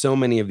think of so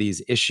many of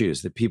these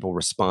issues that people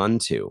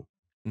respond to,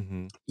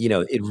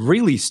 it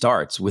really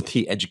starts with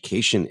the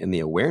education and the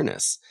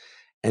awareness.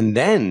 And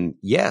then,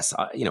 yes,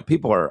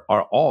 people are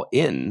all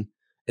in,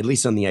 at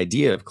least on the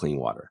idea of clean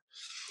water.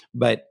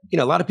 But,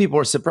 a lot of people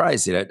are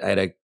surprised. I had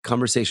a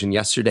conversation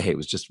yesterday. It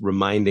was just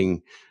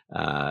reminding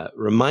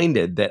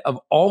reminded that of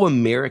all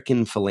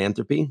American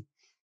philanthropy,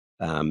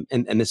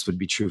 and this would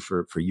be true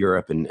for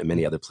Europe and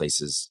many other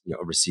places,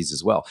 overseas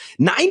as well.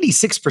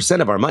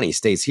 96% of our money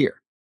stays here.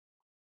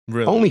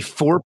 Really? Only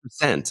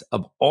 4%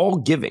 of all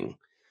giving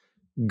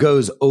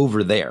goes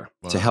over there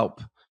to Wow.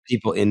 help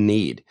people in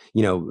need.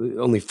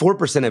 Only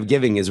 4% of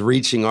giving is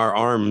reaching our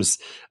arms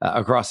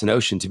across an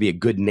ocean to be a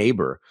good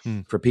neighbor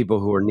for people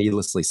who are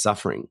needlessly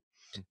suffering.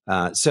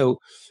 So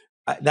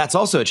that's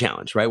also a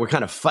challenge, right? We're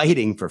kind of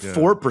fighting for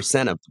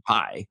 4% of the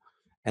pie,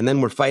 and then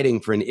we're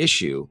fighting for an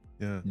issue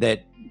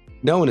that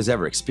no one has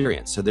ever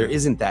experienced. So there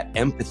isn't that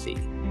empathy.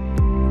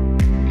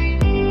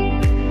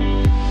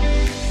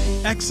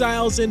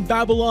 Exiles in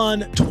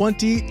Babylon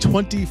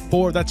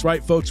 2024. That's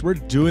right, folks. We're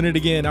doing it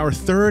again. Our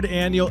third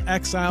annual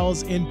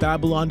Exiles in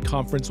Babylon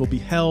conference will be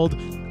held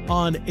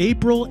on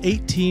April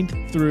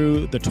 18th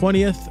through the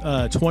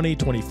 20th,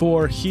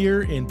 2024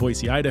 here in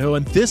Boise, Idaho.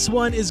 And this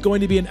one is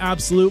going to be an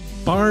absolute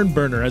barn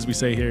burner, as we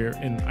say here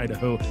in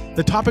Idaho.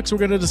 The topics we're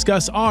going to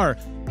discuss are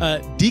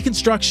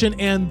deconstruction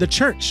and the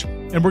church.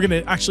 And we're going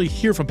to actually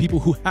hear from people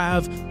who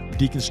have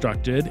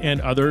deconstructed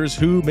and others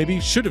who maybe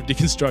should have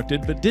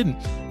deconstructed but didn't.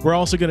 We're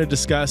also going to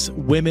discuss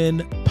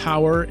women,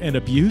 power, and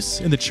abuse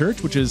in the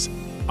church, which is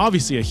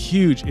obviously a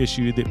huge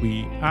issue that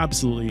we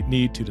absolutely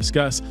need to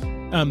discuss.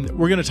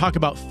 We're going to talk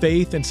about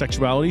faith and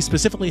sexuality,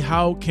 specifically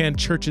how can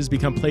churches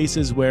become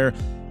places where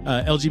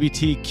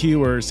LGBTQ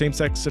or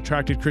same-sex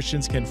attracted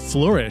Christians can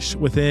flourish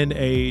within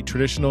a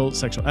traditional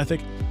sexual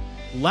ethic.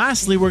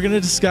 Lastly, we're going to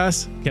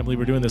discuss, can't believe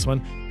we're doing this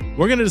one,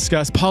 we're going to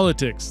discuss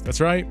politics.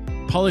 That's right,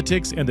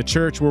 politics and the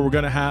church, where we're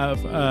going to have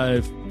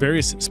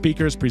various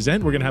speakers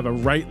present. We're going to have a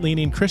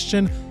right-leaning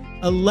Christian,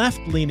 a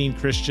left-leaning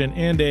Christian,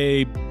 and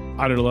a,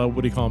 I don't know,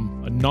 what do you call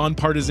them, a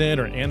nonpartisan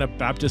or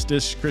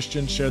Anabaptist-ish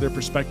Christian share their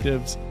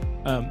perspectives.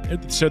 And we're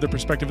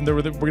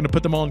going to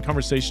put them all in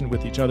conversation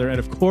with each other. And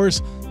of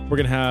course, we're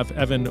going to have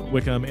Evan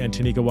Wickham and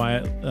Tanika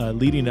Wyatt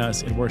leading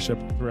us in worship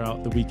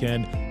throughout the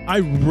weekend. I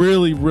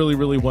really, really,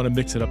 really want to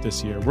mix it up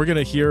this year. We're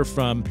going to hear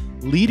from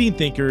leading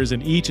thinkers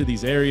in each of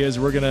these areas.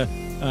 We're going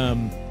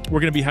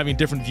to be having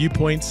different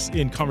viewpoints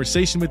in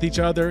conversation with each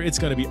other. It's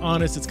going to be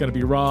honest, it's going to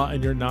be raw,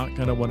 and you're not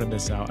going to want to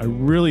miss out. I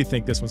really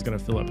think this one's going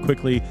to fill up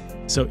quickly.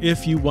 So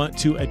if you want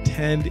to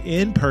attend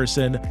in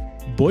person,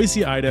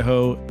 Boise,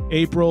 Idaho,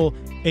 April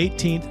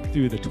 18th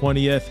through the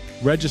 20th.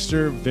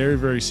 Register very,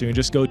 very soon.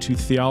 Just go to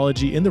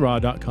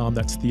theologyintheraw.com.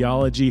 That's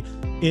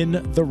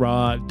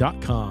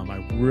theologyintheraw.com. I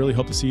really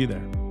hope to see you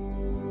there.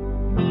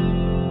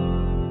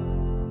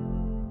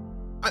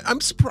 I'm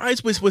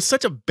surprised with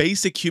such a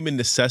basic human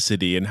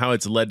necessity and how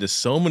it's led to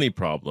so many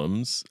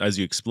problems, as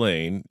you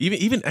explain,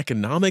 even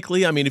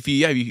economically. I mean, if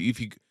you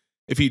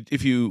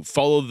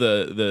follow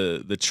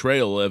the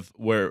trail of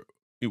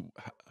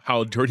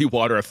how dirty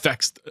water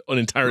affects an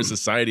entire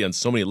society on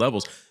so many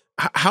levels.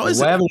 Why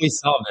haven't we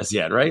solved this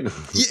yet, right?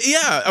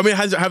 Yeah, I mean,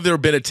 have there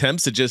been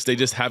attempts to they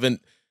just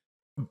haven't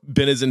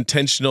been as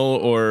intentional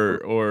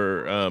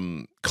or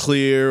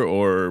clear,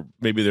 or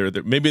maybe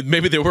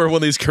they were one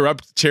of these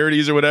corrupt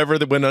charities or whatever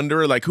that went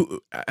under. Like,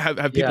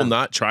 have people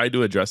not tried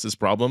to address this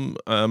problem?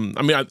 I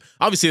mean,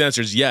 obviously the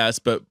answer is yes,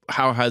 but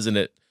how hasn't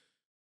it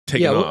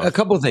taken off? A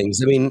couple of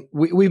things. I mean,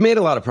 we've made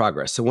a lot of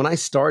progress. So when I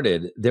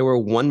started, there were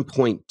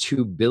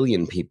 1.2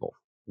 billion people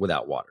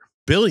without water.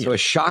 Billion. So as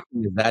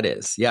shocking as that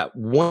is,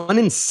 1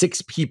 in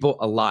 6 people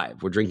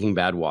alive were drinking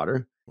bad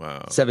water.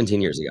 Wow.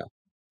 17 years ago.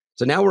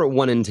 So now we're at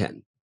 1 in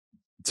 10.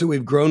 So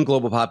we've grown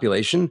global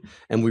population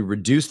and we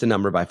reduced the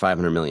number by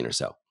 500 million or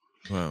so.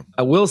 Wow.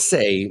 I will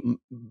say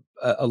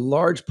a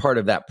large part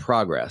of that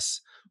progress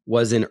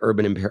was in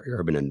urban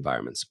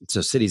environments,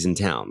 so cities and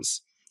towns.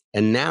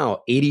 And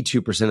now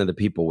 82% of the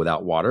people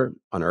without water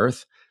on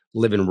Earth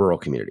live in rural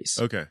communities.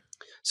 Okay.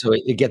 So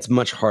it gets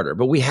much harder,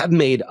 but we have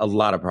made a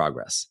lot of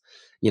progress.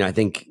 I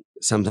think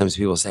sometimes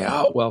people say,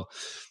 oh, well,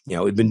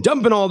 we've been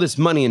dumping all this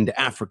money into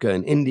Africa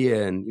and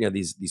India and,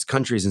 these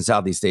countries in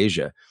Southeast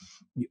Asia.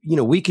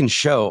 We can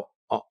show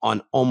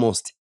on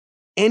almost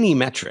any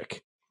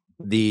metric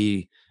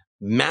the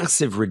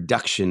massive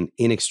reduction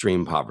in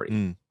extreme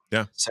poverty.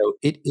 Yeah. So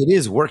it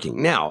is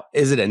working. Now,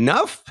 is it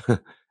enough?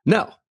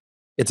 No.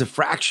 It's a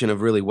fraction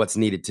of really what's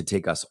needed to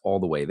take us all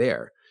the way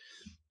there.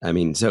 I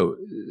mean, so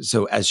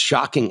as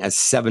shocking as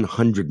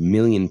 700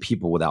 million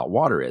people without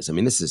water is, I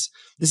mean, this is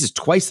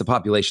twice the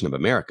population of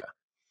America.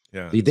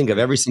 Yeah. If you think of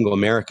every single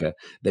America,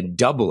 then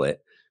double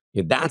it,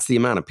 that's the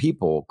amount of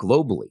people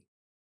globally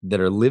that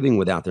are living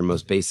without their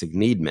most basic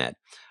need met.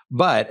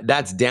 But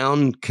that's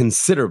down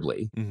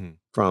considerably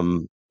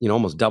from,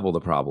 almost double the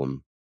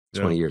problem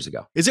 20 years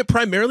ago. Is it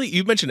primarily,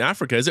 you mentioned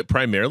Africa, is it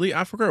primarily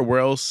Africa, or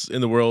where else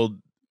in the world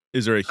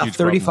is there a huge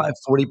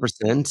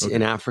 35-40%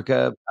 in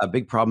Africa, a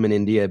big problem in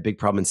India, a big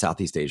problem in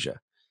Southeast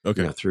Asia.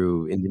 Okay.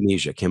 Through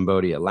Indonesia,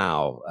 Cambodia,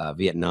 Laos,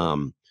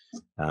 Vietnam,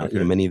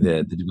 many of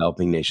the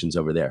developing nations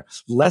over there.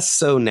 Less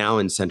so now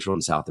in Central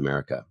and South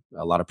America.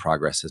 A lot of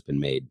progress has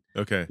been made.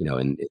 Okay.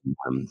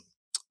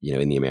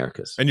 In the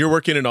Americas. And you're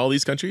working in all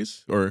these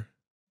countries, or?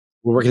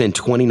 We're working in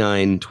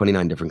 29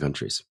 different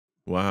countries.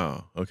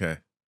 Wow. Okay.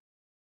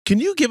 Can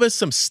you give us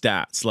some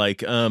stats?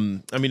 Like, I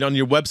mean, on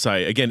your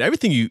website, again,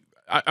 everything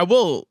I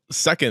will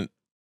second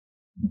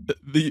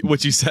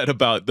what you said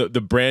about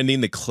the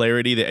branding, the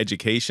clarity, the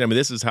education. I mean,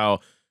 this is how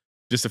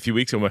just a few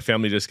weeks ago, my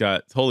family just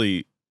got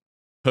totally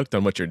hooked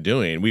on what you're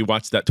doing. We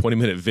watched that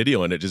 20-minute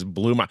video and it just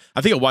blew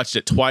I think I watched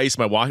it twice.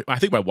 I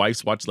think my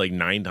wife's watched like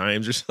 9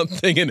 times or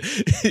something. And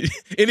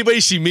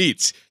anybody she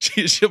meets,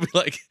 she'll be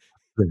like,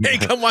 hey,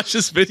 come watch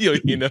this video,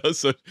 you know?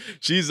 So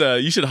she's,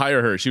 you should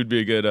hire her. She would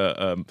be a good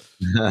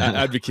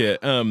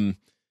advocate.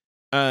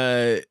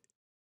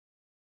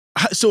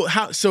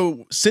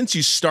 So since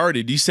you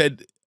started, you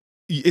said,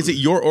 is it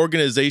your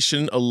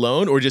organization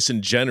alone or just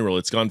in general?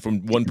 It's gone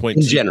from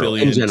 1.2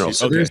 billion. In general.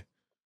 To, okay.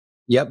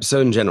 Yep.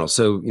 So in general,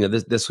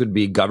 this would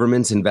be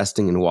governments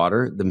investing in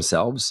water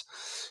themselves.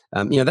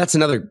 That's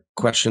another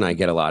question I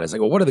get a lot. Is like,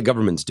 well, what are the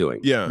governments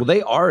doing? Yeah. Well,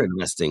 they are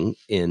investing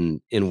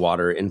in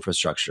water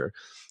infrastructure.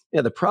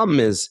 Yeah. The problem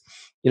is,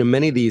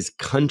 many of these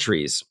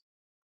countries,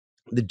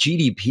 the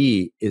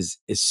GDP is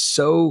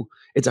so,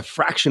 it's a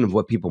fraction of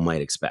what people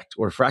might expect,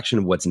 or a fraction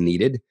of what's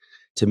needed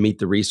to meet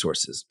the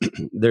resources.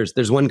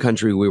 There's one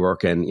country we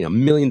work in,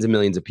 millions and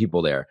millions of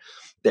people there.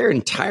 Their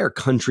entire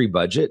country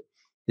budget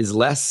is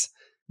less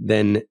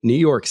than New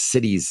York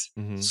City's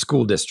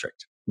school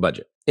district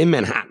budget in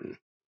Manhattan.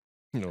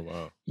 Oh,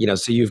 wow.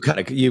 So you've got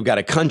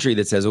a country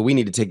that says, well, we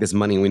need to take this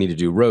money and we need to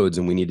do roads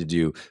and we need to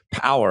do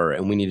power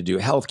and we need to do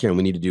healthcare and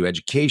we need to do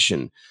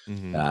education.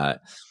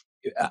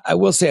 I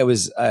will say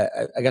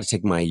I got to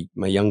take my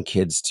young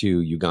kids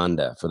to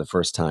Uganda for the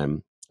first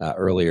time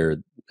earlier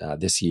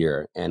this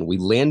year, and we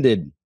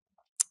landed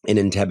in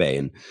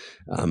Entebbe,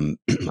 and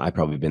I've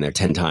probably been there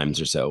 10 times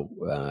or so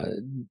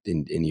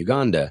in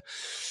Uganda.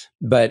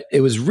 But it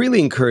was really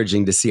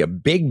encouraging to see a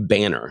big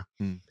banner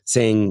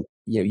saying,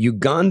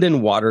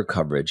 Ugandan water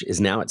coverage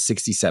is now at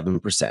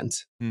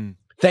 67%.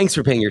 Thanks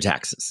for paying your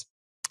taxes.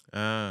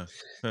 So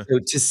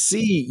to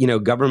see,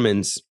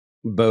 governments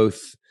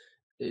both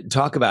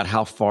talk about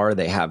how far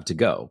they have to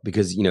go,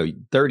 because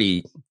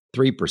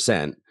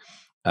 33%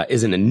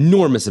 is an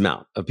enormous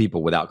amount of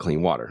people without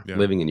clean water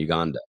living in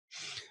Uganda.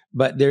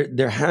 But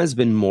there has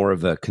been more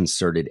of a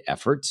concerted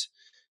effort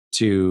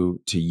to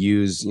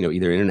use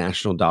either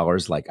international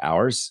dollars like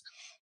ours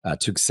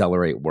to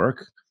accelerate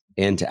work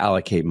and to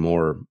allocate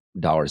more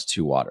dollars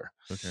to water.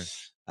 Okay.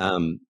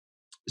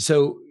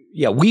 So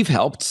we've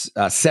helped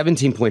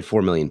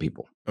 17.4 million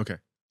people. Okay.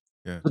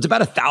 Yeah. It's about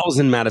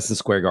 1,000 Madison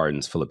Square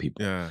Gardens full of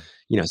people. Yeah.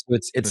 So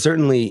it's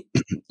certainly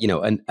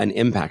an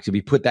impact. If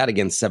we put that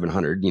against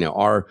 700,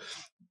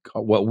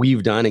 what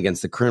we've done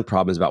against the current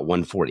problem is about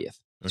 1/40th,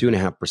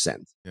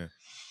 2.5%. Yeah.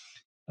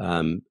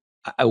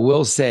 I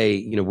will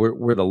say,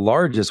 we're the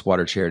largest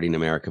water charity in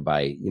America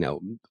by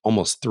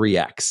almost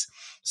 3x.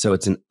 So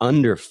it's an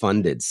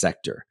underfunded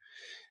sector.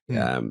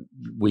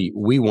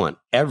 We want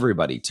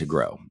everybody to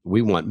grow.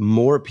 We want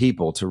more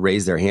people to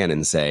raise their hand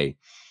and say,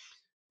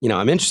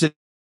 I'm interested in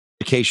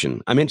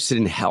education. I'm interested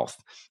in health.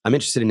 I'm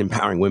interested in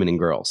empowering women and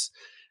girls.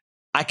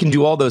 I can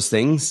do all those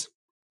things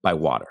by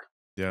water.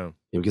 Yeah.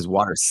 Because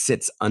water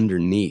sits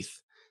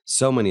underneath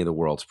so many of the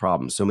world's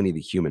problems, so many of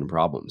the human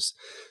problems.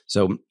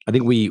 So I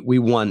think we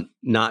want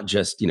not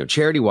just,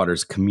 Charity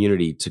Water's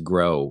community to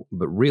grow,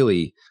 but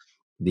really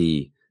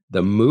the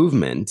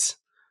movement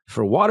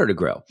for water to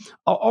grow.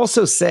 I'll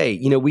also say,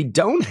 we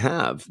don't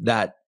have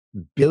that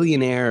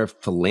billionaire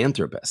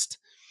philanthropist.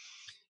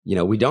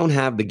 We don't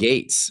have the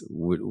Gates.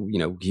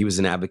 He was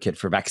an advocate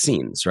for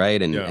vaccines,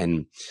 right?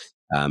 And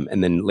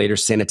then later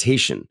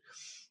sanitation.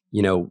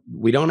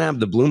 We don't have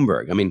the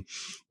Bloomberg. I mean,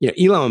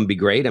 Elon would be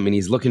great. I mean,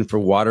 he's looking for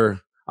water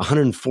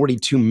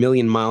 142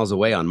 million miles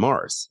away on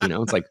Mars.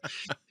 It's like,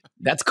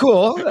 that's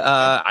cool.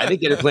 I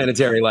think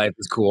interplanetary life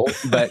is cool.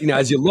 But,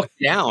 as you look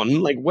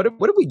down, like, what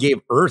if we gave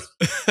Earth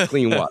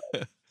clean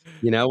water?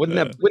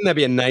 Wouldn't that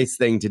be a nice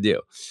thing to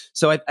do?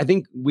 So I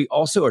think we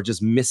also are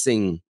just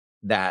missing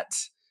that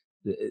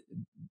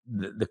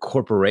the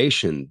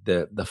corporation,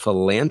 the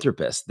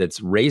philanthropist that's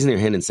raising their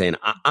hand and saying,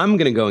 I'm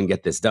going to go and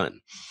get this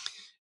done.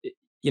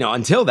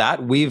 Until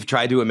that, we've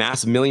tried to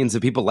amass millions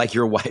of people like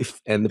your wife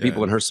and the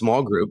people in her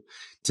small group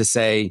to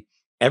say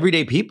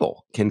everyday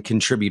people can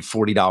contribute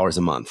 $40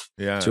 a month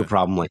to a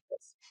problem like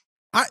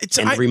this.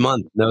 Every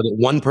month, know that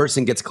one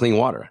person gets clean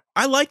water.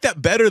 I like that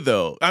better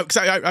though, because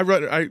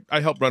I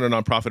help run a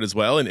nonprofit as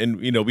well, and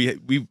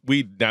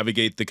we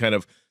navigate the kind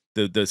of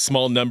the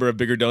small number of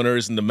bigger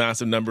donors and the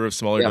massive number of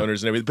smaller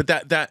donors and everything.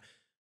 But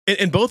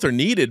and both are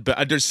needed.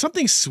 But there's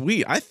something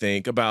sweet, I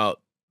think,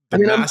 about.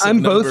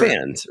 I'm both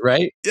ends,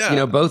 right?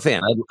 Yeah. Both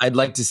ends. I'd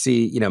like to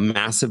see,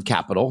 massive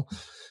capital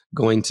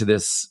going to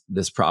this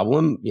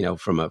problem,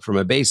 from a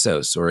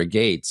Bezos or a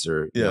Gates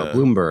or a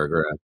Bloomberg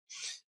or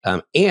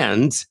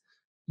and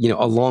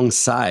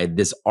alongside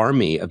this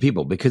army of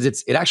people, because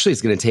it actually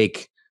is going to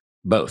take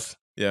both.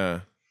 Yeah.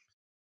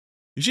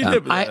 You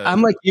should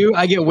I'm like you.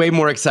 I get way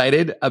more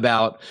excited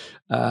about,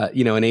 an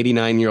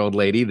 89-year-old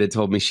lady that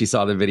told me she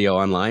saw the video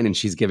online and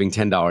she's giving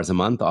 $10 a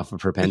month off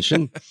of her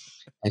pension.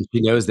 And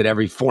she knows that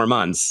every 4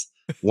 months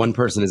one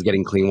person is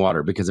getting clean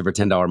water because of her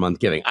 $10 a month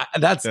giving.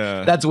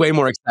 That's way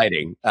more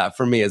exciting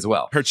for me as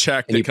well. Her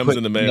check and that comes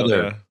in the mail.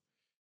 Together,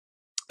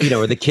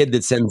 or the kid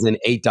that sends in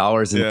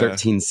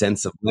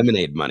 $8.13 of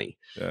lemonade money,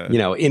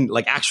 in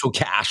like actual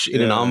cash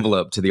in an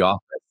envelope to the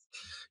office.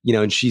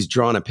 And she's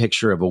drawn a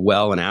picture of a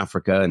well in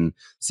Africa and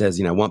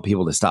says, I want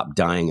people to stop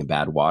dying of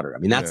bad water. I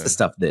mean, that's the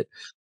stuff that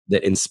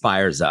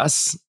inspires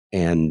us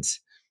and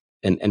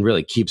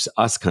really keeps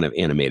us kind of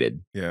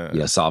animated,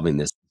 solving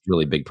this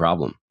really big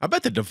problem. I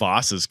bet the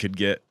DeVosses could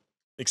get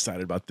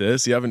excited about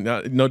this. You haven't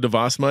no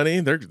DeVos money.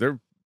 They're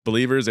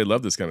believers. They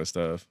love this kind of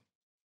stuff.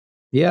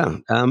 Yeah,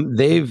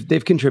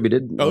 they've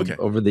contributed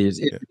over the years.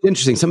 It's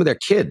interesting. Some of their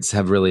kids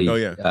have really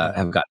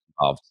have gotten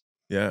involved.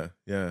 Yeah.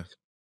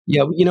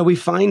 We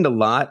find a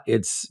lot.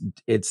 It's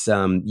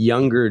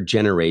younger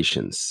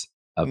generations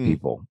of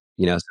people.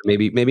 So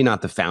maybe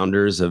not the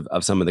founders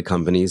of some of the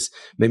companies,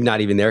 maybe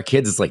not even their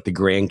kids. It's like the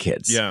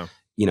grandkids.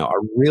 Are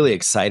really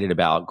excited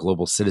about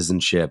global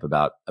citizenship,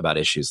 about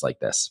issues like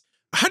this.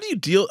 How do you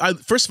deal?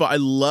 First of all, I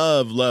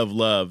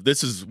love.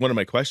 This is one of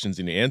my questions,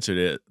 and you answered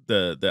it.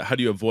 The how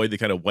do you avoid the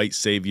kind of white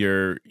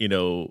savior,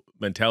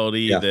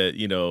 mentality that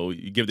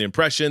you give the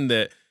impression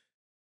that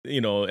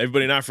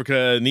everybody in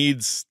Africa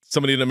needs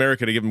somebody in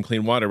America to give them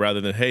clean water, rather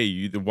than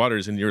hey, the water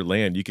is in your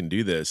land, you can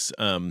do this.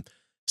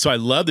 So I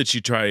love that you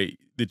try.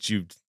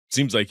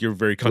 Seems like you're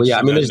very conscious. Well, yeah,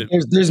 I mean,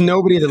 there's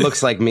nobody that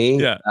looks like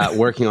me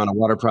working on a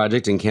water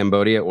project in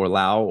Cambodia or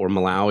Laos or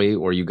Malawi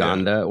or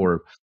Uganda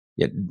or.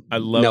 I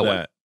love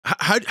that.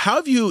 How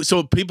have you?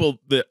 So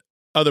the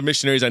other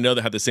missionaries I know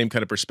that have the same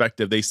kind of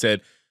perspective. They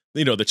said,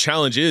 the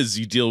challenge is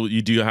you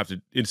do have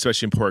to,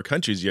 especially in poorer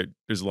countries.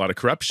 There's a lot of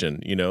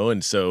corruption,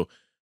 and so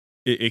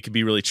it can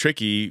be really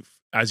tricky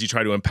as you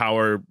try to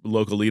empower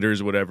local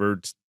leaders or whatever.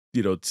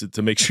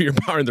 To make sure you're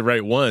empowering the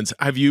right ones.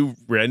 Have you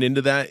ran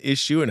into that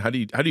issue, and how do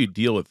you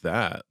deal with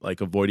that?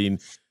 Like avoiding,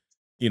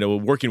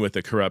 working with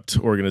a corrupt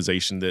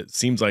organization that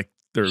seems like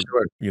they're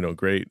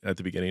great at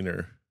the beginning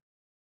or.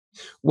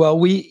 Well,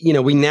 we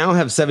now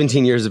have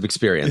 17 years of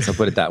experience. I'll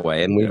put it that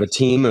way, and we have a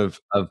team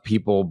of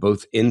people,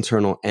 both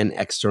internal and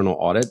external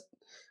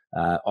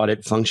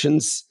audit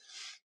functions,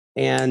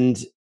 and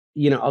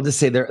I'll just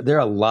say there are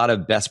a lot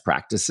of best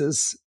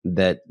practices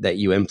that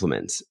you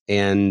implement,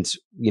 and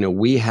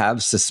we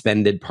have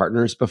suspended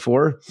partners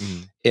before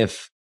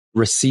if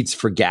receipts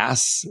for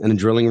gas and a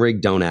drilling rig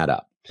don't add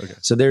up. Okay.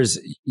 So there's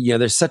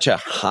such a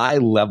high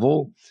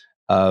level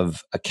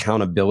of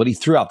accountability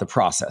throughout the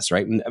process,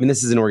 right? I mean,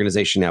 this is an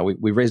organization now.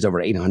 We've raised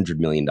over $800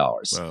 million.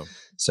 Wow.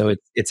 So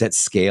it's at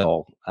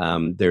scale.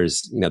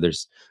 There's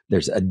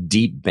a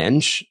deep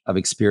bench of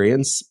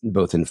experience,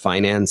 both in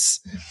finance.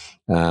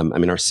 Our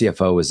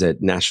CFO was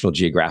at National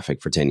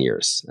Geographic for 10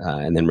 years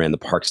and then ran the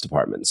Parks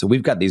Department. So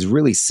we've got these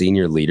really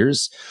senior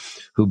leaders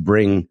who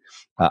bring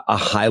a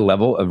high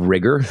level of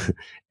rigor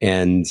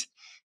and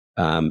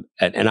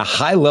a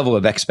high level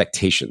of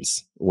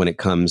expectations when it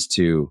comes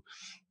to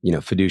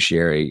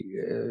fiduciary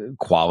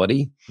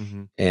quality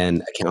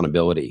and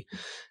accountability.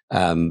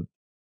 Can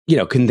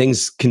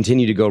things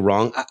continue to go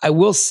wrong? I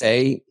will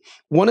say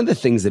one of the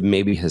things that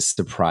maybe has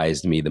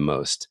surprised me the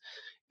most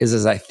is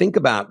as I think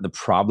about the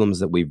problems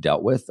that we've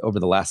dealt with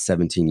over the last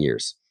 17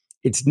 years,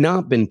 it's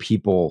not been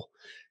people,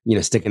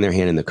 sticking their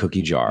hand in the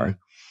cookie jar.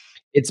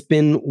 It's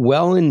been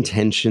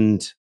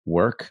well-intentioned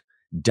work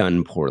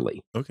done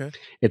poorly. Okay.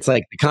 It's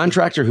like the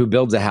contractor who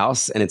builds a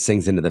house and it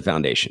sinks into the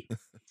foundation.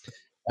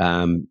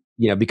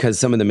 Because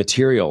some of the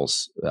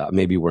materials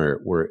maybe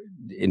were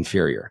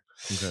inferior.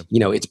 Okay.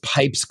 It's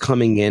pipes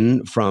coming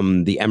in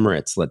from the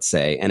Emirates, let's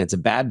say, and it's a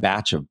bad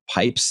batch of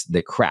pipes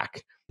that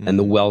crack and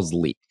the wells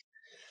leak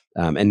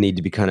and need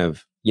to be kind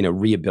of,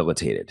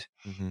 rehabilitated.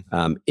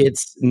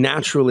 It's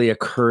naturally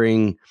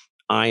occurring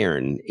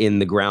iron in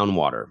the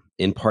groundwater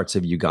in parts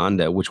of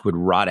Uganda, which would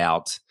rot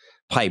out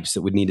pipes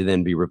that would need to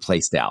then be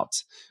replaced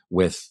out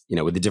with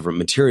a different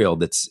material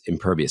that's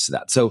impervious to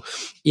that. So,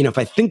 if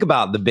I think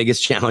about the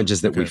biggest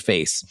challenges that we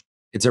face,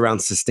 it's around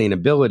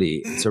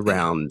sustainability. It's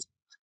around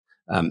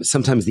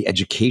sometimes the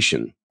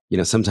education,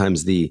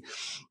 sometimes the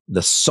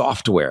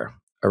software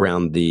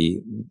around the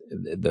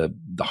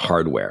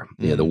hardware,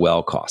 the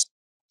well cost.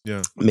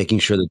 Yeah. Making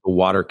sure that the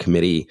water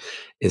committee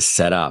is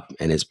set up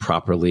and is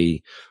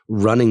properly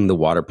running the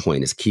water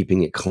point, is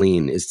keeping it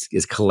clean,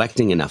 is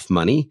collecting enough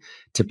money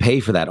to pay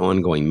for that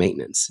ongoing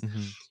maintenance.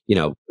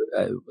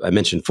 I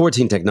mentioned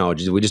 14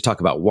 technologies. We just talk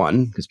about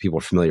one because people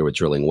are familiar with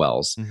drilling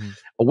wells.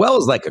 A well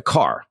is like a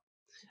car.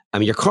 I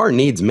mean, your car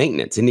needs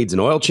maintenance. It needs an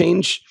oil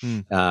change.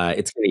 It's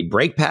going to need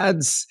brake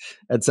pads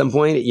at some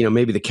point,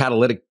 maybe the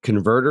catalytic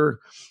converter.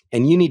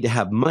 And you need to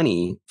have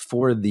money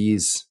for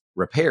these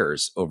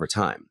repairs over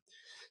time.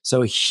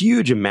 So a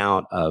huge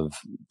amount of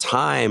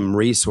time,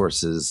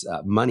 resources,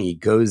 money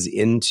goes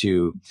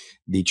into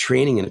the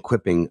training and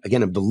equipping,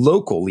 again, of the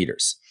local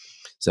leaders.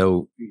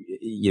 So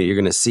you're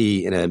going to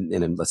see in a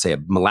let's say a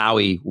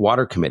Malawi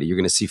water committee, you're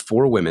going to see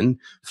 4 women,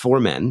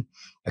 4 men,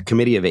 a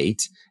committee of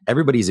 8.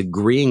 Everybody's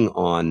agreeing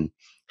on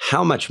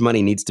how much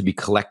money needs to be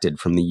collected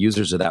from the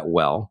users of that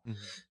well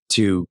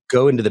to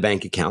go into the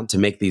bank account to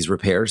make these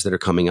repairs that are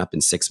coming up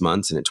in 6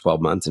 months and in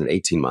 12 months and in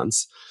 18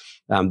 months.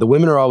 The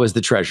women are always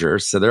the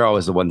treasurers, so they're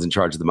always the ones in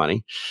charge of the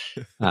money.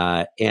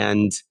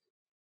 And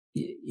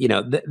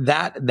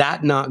that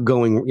not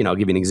going, I'll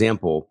give you an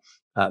example.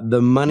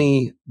 The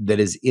money that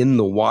is in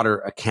the water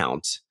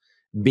account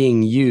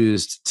being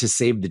used to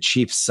save the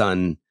chief's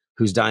son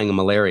who's dying of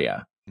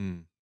malaria,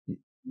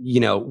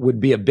 would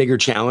be a bigger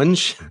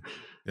challenge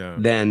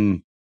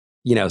than,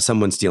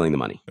 someone stealing the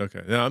money.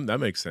 Okay. No, that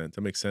makes sense.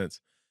 That makes sense.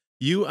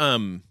 You,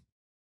 I'm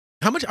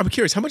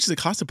curious, how much does it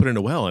cost to put in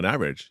a well on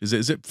average?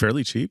 Is it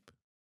fairly cheap?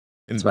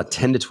 It's about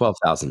 10 to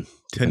 12,000.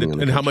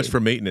 And how much for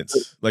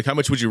maintenance? Like how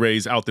much would you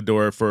raise out the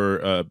door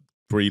for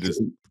you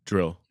to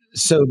drill?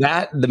 So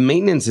the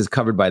maintenance is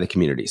covered by the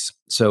communities.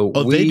 So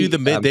they do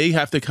they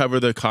have to cover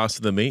the cost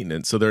of the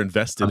maintenance. So they're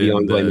invested in the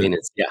ongoing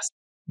maintenance. Yes.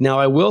 Now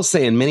I will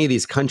say in many of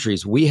these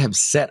countries, we have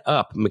set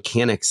up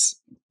mechanics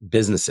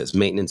businesses,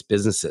 maintenance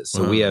businesses.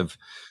 So we have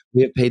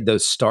paid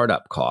those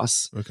startup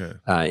costs. Okay.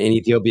 In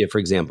Ethiopia, for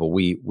example,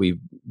 we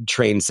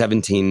trained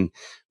 17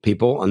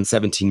 people on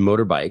 17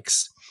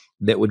 motorbikes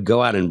that would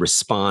go out and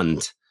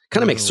respond,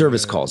 kind of make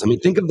service calls. I mean,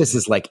 think of this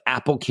as like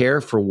Apple Care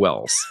for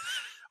wells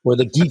or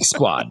the Geek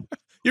Squad.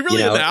 You're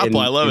really into Apple.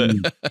 I love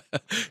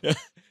it.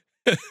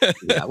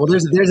 Yeah. Well,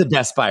 there's a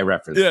Best Buy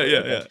reference.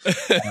 Yeah.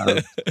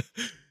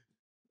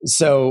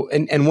 So,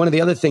 and one of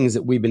the other things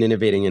that we've been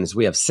innovating in is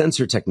we have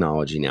sensor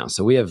technology now.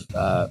 So we have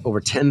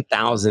over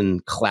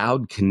 10,000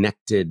 cloud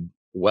connected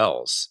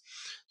wells.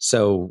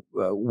 So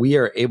we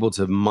are able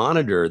to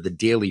monitor the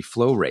daily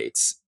flow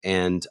rates,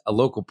 and a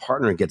local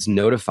partner gets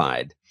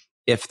notified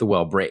if the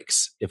well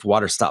breaks, if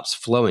water stops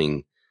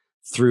flowing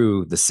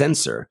through the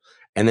sensor,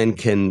 and then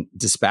can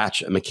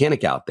dispatch a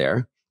mechanic out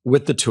there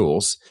with the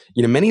tools.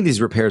 Many of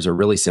these repairs are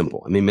really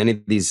simple. I mean, many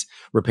of these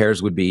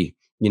repairs would be,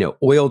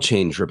 oil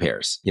change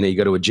repairs. You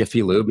go to a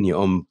Jiffy Lube and you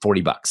owe them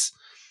 $40,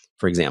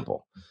 for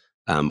example,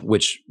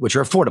 which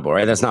are affordable,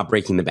 right? That's not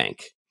breaking the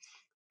bank.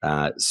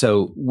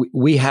 So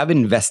we have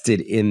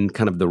invested in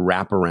kind of the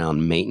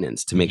wraparound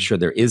maintenance to make sure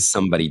there is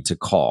somebody to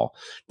call,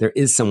 there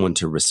is someone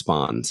to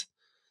respond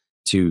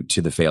to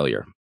the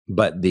failure.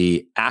 But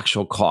the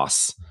actual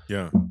costs,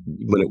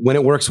 when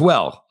it works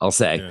well, I'll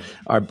say,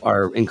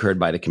 are incurred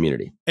by the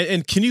community.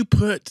 And can you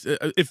put,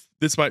 if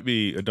this might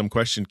be a dumb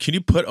question, can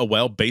you put a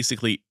well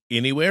basically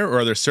anywhere, or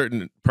are there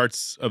certain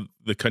parts of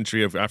the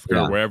country of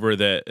Africa or wherever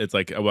that it's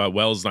like, well,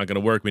 well's not going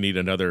to work, we need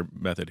another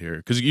method here?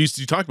 Because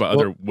you talked about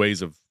other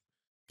ways of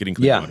getting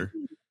clean water.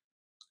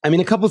 I mean,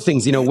 a couple of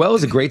things. Well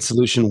is a great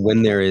solution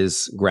when there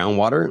is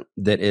groundwater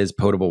that is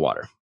potable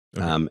water.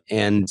 Okay.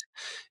 And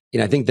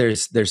I think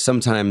there's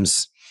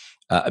sometimes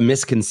a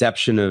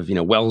misconception of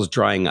wells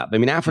drying up. I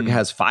mean, Africa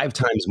has 5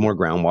 times more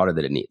groundwater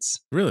than it needs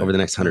over the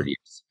next 100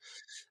 years.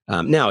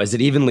 Now, is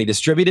it evenly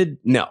distributed?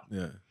 No.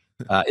 Yeah.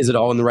 Is it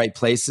all in the right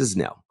places?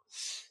 No.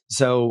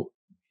 So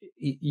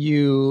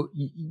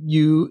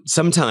you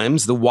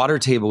sometimes the water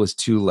table is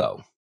too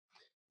low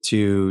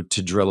to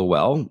drill a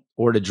well,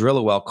 or to drill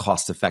a well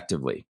cost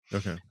effectively.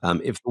 Okay.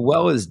 If the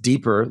well is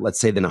deeper, let's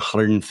say than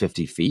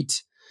 150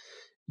 feet,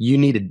 you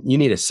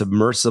need a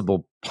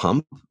submersible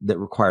pump that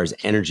requires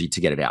energy to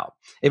get it out.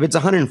 If it's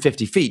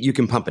 150 feet, you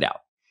can pump it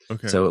out.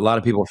 Okay. So a lot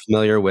of people are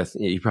familiar with,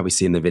 you probably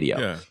see in the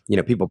video,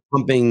 people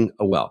pumping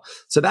a well.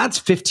 So that's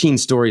 15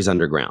 stories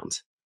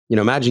underground.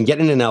 Imagine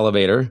getting in an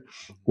elevator,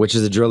 which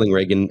is a drilling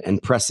rig,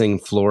 and pressing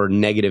floor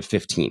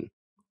 -15.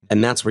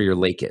 And that's where your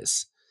lake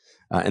is.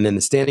 And then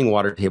the standing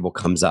water table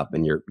comes up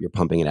and you're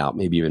pumping it out,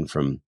 maybe even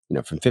from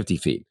 50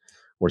 feet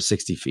or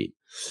 60 feet.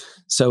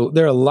 So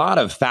there are a lot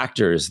of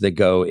factors that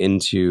go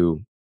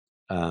into,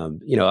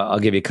 I'll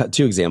give you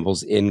 2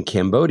 examples. In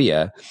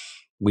Cambodia,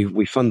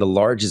 we fund the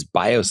largest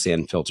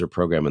biosand filter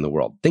program in the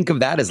world. Think of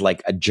that as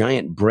like a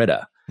giant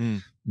Brita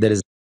that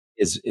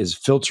is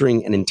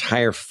filtering an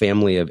entire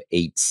family of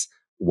 8's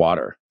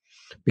water,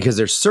 because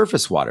there's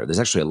surface water. There's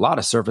actually a lot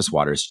of surface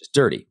water. It's just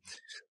dirty.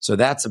 So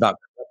that's about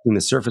collecting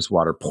the surface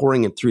water,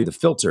 pouring it through the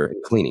filter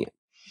and cleaning it.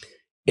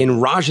 In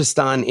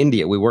Rajasthan,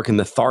 India, we work in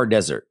the Thar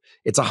Desert.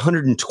 It's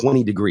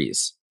 120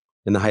 degrees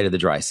in the height of the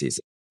dry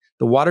season.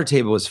 The water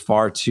table is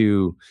far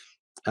too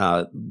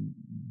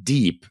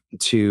deep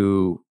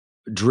to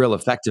drill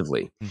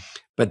effectively.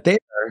 But there,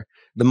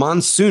 the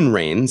monsoon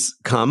rains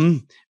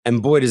come,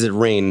 and boy, does it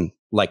rain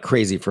like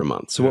crazy for a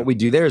month. So what we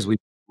do there is we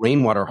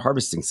rainwater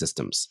harvesting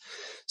systems.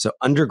 So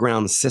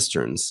underground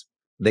cisterns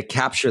that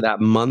capture that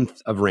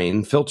month of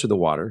rain, filter the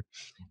water,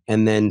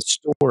 and then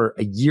store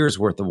a year's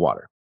worth of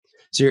water.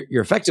 So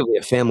you're effectively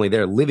a family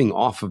there living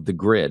off of the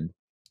grid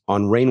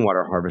on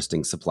rainwater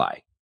harvesting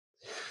supply.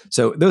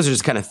 So those are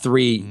just kind of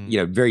 3,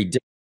 very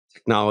different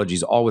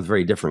technologies, all with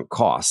very different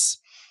costs.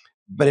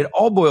 But it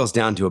all boils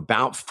down to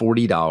about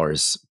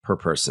 $40 per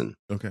person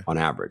on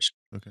average.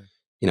 Okay.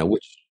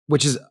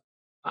 Which is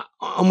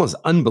almost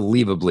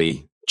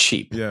unbelievably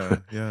cheap. Yeah.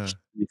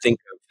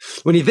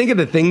 When you think of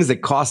the things that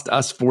cost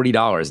us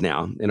 $40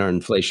 now in our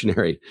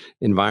inflationary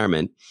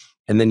environment,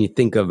 and then you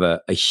think of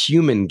a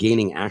human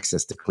gaining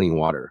access to clean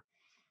water.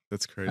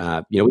 That's crazy.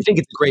 We think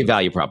it's a great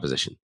value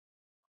proposition.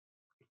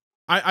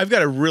 I've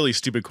got a really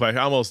stupid question.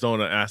 I almost don't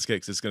want to ask it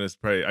because it's gonna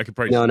probably I could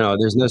probably No,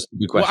 there's no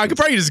stupid well, questions. I could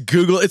probably just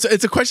Google it.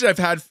 It's a question I've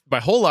had my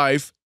whole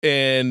life,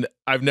 and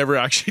I've never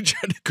actually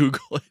tried to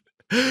Google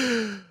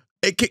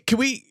it. Can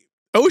we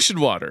ocean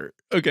water?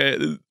 Okay,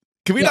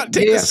 can we not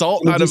take the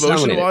salt out of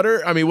ocean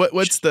water? I mean,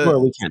 what's the? Sure,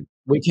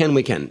 we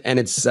can, and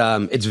it's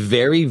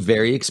very,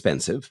 very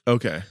expensive.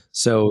 Okay,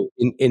 so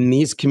in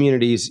these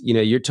communities,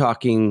 you're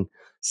talking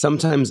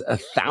sometimes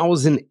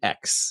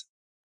 1,000x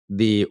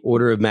the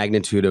order of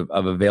magnitude of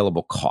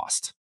available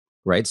cost.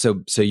 Right.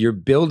 So you're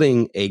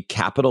building a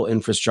capital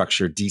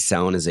infrastructure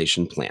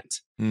desalination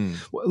plant.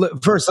 Well,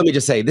 first, let me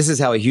just say, this is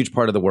how a huge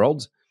part of the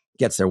world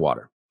gets their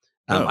water.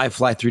 I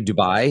fly through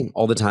Dubai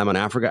all the time on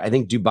Africa. I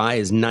think Dubai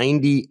is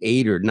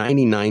 98 or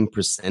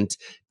 99%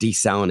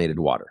 desalinated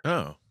water.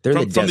 Oh, they're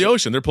from the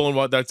ocean. They're pulling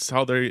water. That's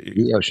how they're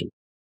the ocean.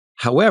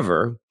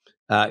 However,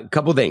 a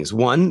couple things.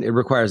 One, it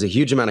requires a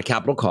huge amount of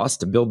capital cost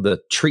to build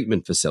the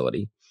treatment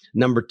facility.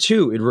 Number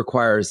two, it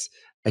requires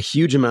a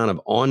huge amount of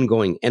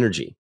ongoing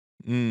energy.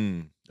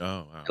 Oh,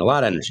 wow. And a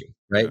lot of energy,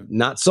 right? Yeah.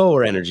 Not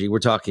solar energy. We're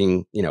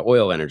talking,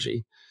 oil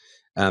energy.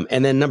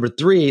 And then number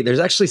three, there's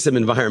actually some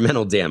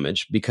environmental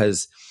damage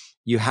because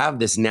you have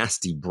this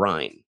nasty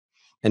brine,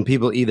 and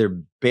people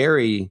either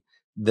bury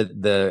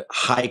the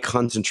high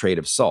concentrate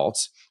of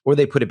salts or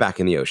they put it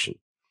back in the ocean.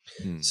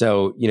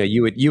 So,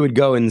 you would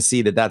go and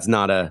see that that's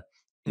not a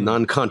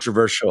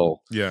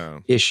non-controversial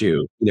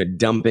issue,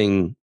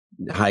 dumping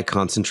high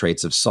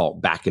concentrates of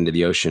salt back into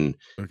the ocean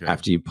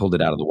after you pulled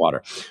it out of the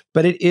water.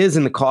 But it is,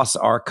 and the costs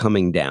are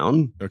coming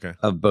down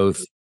of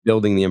both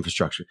building the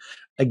infrastructure.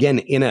 Again,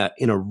 in a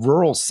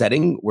rural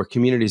setting where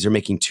communities are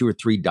making $2 or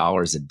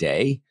 $3 a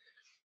day,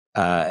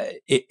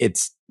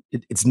 it's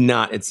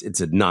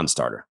a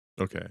non-starter.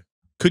 Okay.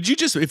 Could you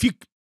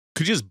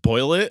just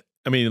boil it?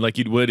 I mean, like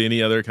you'd would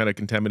any other kind of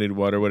contaminated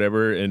water,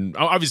 whatever. And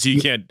obviously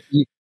you can't.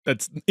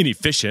 That's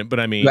inefficient, but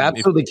I mean, you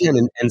absolutely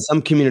can. And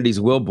some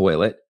communities will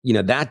boil it.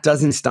 That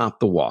doesn't stop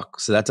the walk.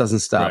 So that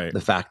doesn't stop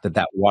the fact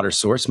that water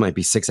source might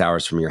be 6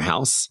 hours from your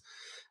house,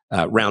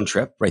 round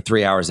trip, right?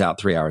 3 hours out,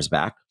 3 hours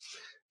back.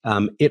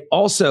 It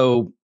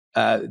also,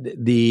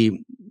 the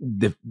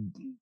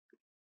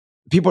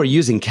people are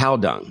using cow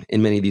dung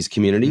in many of these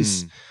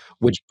communities,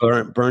 which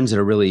burns at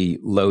a really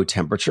low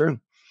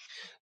temperature.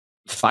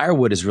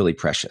 Firewood is really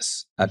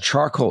precious.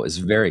 Charcoal is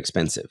very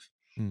expensive.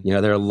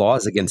 There are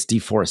laws against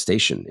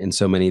deforestation in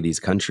so many of these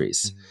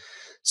countries.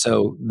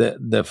 So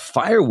the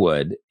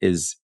firewood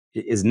is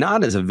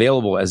not as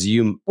available as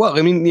well,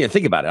 I mean,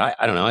 think about it.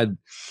 I don't know.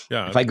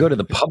 If I go to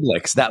the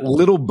Publix, that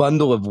little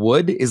bundle of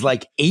wood is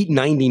like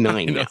 $8.99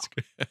 now. Right?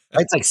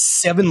 It's like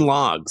 7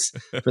 logs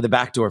for the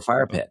backdoor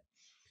fire pit.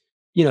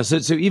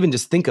 So even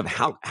just think of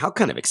how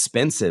kind of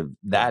expensive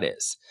that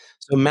is.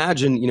 So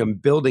imagine,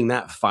 building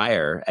that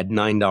fire at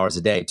 $9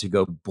 a day to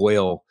go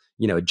boil,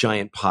 a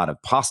giant pot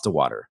of pasta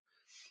water.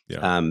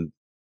 Yeah.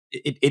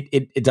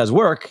 It does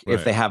work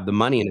if they have the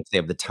money and if they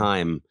have the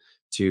time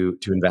to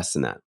invest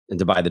in that and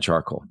to buy the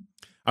charcoal.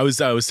 I was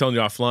telling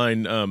you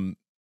offline,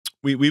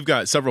 we've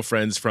got several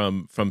friends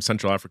from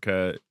Central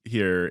Africa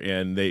here,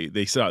 and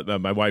they saw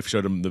my wife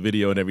showed them the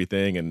video and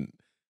everything,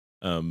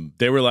 and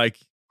they were like,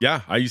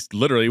 yeah, I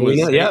literally was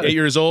 8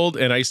 years old,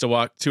 and I used to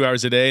walk 2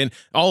 hours a day, and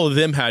all of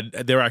them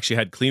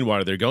had clean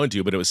water they're going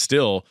to, but it was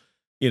still,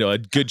 a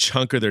good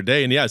chunk of their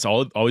day. And yeah, it's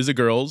always the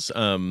girls.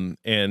 And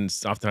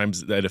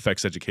oftentimes that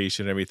affects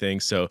education and everything.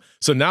 So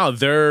now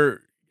they're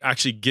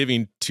actually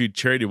giving to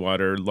charity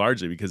water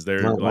largely because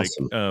they're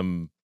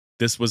awesome.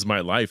 This was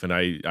my life, and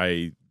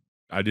I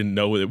didn't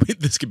know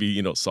this could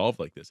be, solved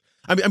like this.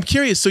 I'm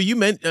curious. So you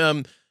meant,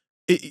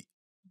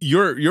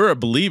 you're a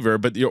believer,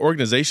 but your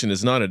organization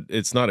is not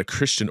a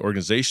Christian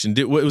organization.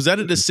 Was that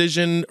a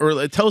decision,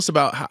 or tell us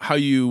about how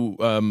you,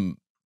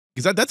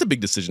 because that's a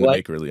big decision to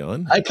make early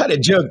on. I kind of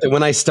joked that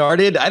when I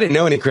started, I didn't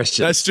know any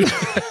Christians. That's true.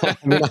 I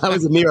mean, I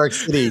was in New York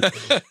City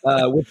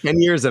with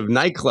 10 years of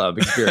nightclub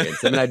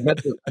experience. I mean, I'd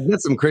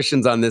met some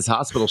Christians on this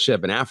hospital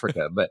ship in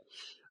Africa, but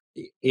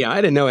I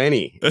didn't know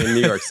any in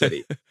New York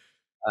City.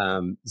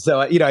 So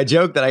I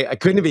joked that I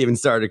couldn't have even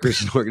started a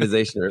Christian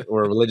organization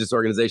or a religious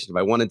organization if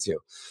I wanted to.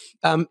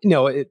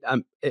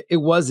 It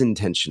was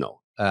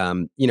intentional.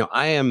 I'm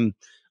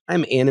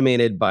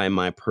animated by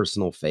my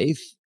personal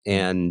faith,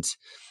 and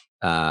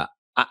I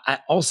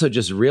also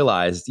just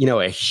realized,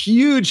 a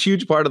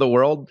huge part of the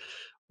world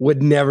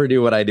would never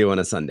do what I do on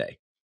a Sunday.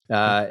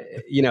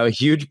 A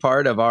huge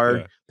part of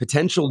our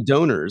potential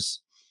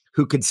donors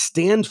who could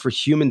stand for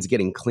humans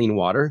getting clean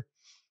water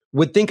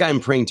would think I'm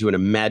praying to an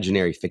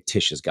imaginary,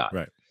 fictitious God.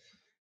 Right.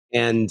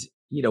 And,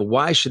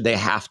 why should they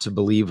have to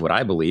believe what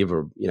I believe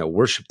or,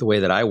 worship the way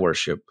that I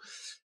worship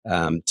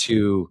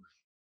to,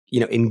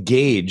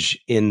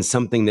 engage in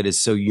something that is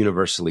so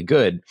universally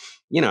good?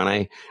 And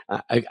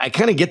I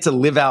kind of get to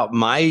live out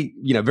my,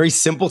 very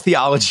simple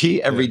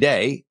theology every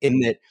day,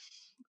 in that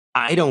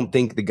I don't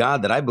think the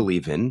God that I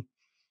believe in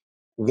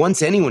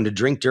wants anyone to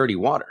drink dirty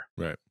water.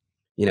 Right.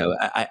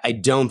 I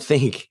don't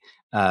think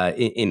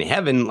in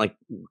heaven, like,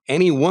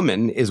 any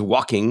woman is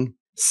walking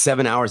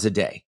 7 hours a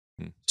day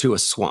to a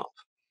swamp.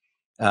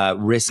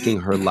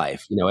 risking her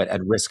life,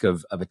 at risk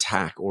of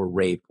attack or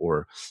rape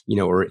or,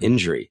 or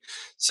injury.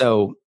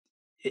 So,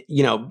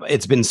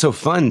 it's been so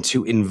fun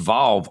to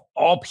involve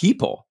all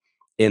people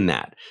in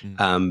that.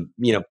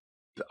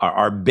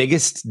 Our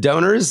biggest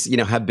donors,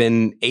 have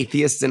been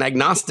atheists and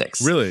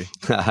agnostics. Really?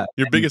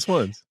 Your biggest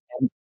ones?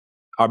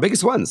 Our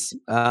biggest ones.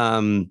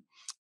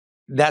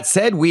 That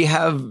said, we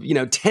have,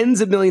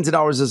 tens of millions of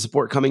dollars of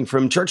support coming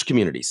from church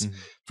communities,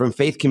 from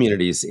faith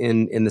communities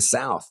in the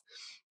South.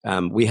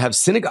 We have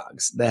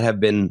synagogues that have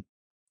been,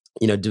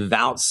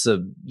 devout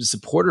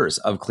supporters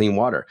of clean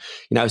water.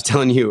 I was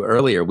telling you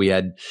earlier, we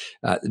had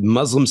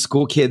Muslim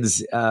school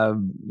kids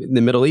in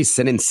the Middle East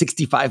send in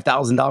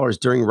 $65,000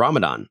 during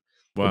Ramadan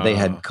that they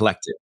had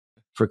collected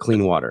for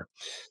clean water.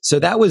 So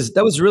that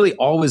was really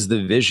always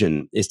the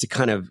vision, is to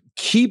kind of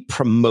keep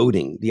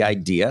promoting the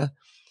idea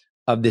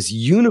of this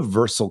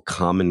universal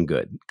common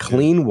good,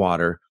 clean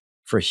water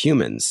for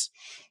humans.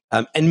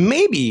 And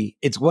maybe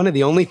it's one of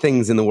the only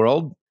things in the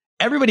world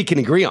everybody can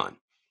agree on.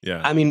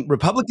 Yeah. I mean,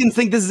 Republicans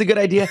think this is a good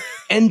idea,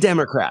 and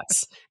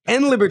Democrats,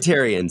 and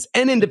libertarians,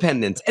 and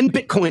independents, and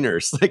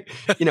Bitcoiners.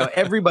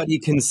 Everybody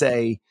can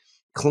say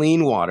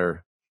clean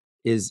water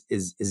is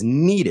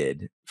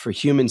needed for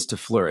humans to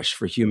flourish,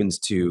 for humans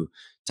to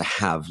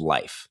have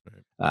life,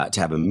 to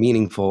have a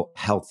meaningful,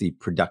 healthy,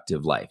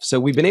 productive life.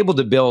 So we've been able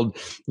to build,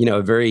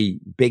 a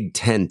very big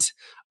tent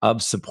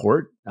of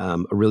support, a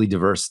really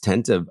diverse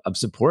tent of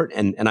support,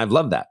 and I've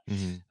loved that.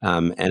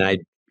 And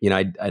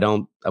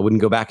I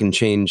wouldn't go back and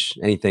change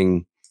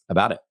anything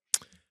about it.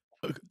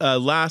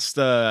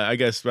 I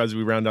guess, as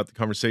we round out the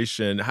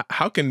conversation,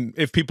 how can,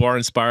 if people are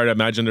inspired, I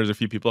imagine there's a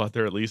few people out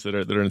there at least that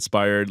are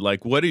inspired.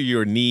 Like, what are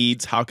your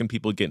needs? How can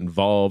people get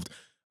involved?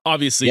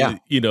 Obviously,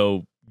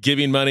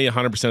 giving money,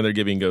 100% of their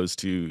giving goes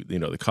to,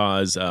 the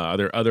cause. Are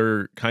there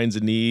other kinds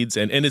of needs?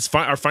 And it's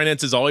our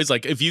finances always,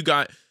 like, if you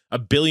got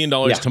 $1 billion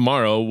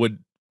tomorrow, would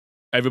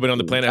everybody on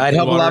the planet I'd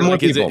help a lot more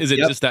people. Is it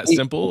just that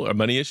simple, a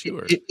money issue?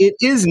 Or? It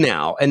is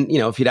now. And,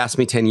 if you'd asked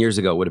me 10 years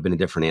ago, it would have been a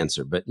different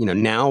answer. But,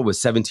 now with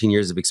 17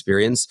 years of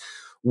experience,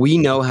 we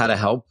know how to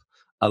help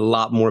a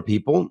lot more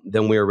people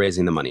than we are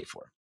raising the money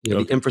for.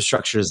 The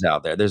infrastructure is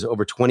out there. There's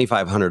over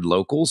 2,500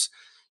 locals,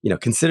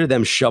 consider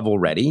them shovel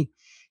ready,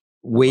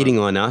 waiting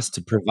on us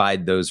to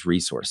provide those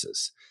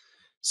resources.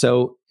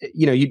 So,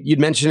 you'd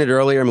mentioned it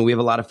earlier. I mean, we have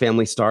a lot of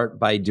families start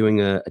by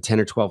doing a $10,000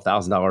 or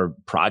 $12,000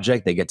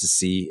 project. They get to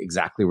see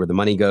exactly where the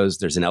money goes.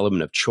 There's an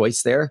element of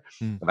choice there,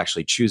 of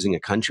actually choosing a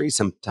country.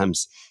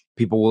 Sometimes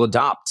people will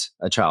adopt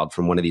a child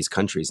from one of these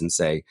countries and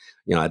say,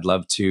 I'd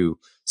love to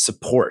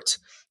support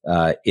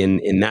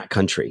in that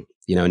country.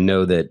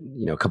 Know that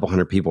a couple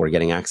hundred people are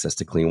getting access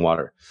to clean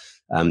water.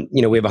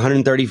 We have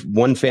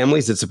 131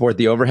 families that support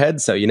the overhead.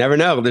 So you never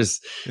know.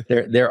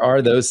 There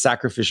are those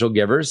sacrificial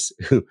givers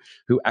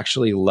who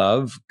actually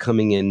love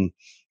coming in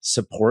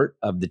support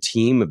of the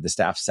team, of the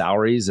staff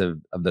salaries,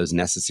 of those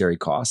necessary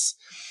costs.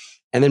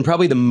 And then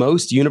probably the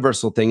most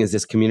universal thing is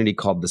this community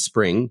called The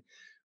Spring,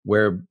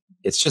 where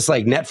it's just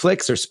like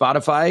Netflix or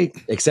Spotify,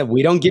 except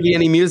we don't give you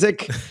any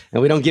music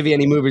and we don't give you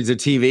any movies or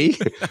TV.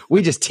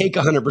 We just take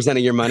 100% of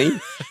your money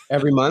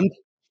every month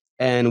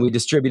and we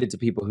distribute it to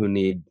people who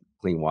need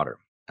clean water.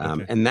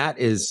 And that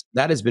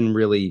has been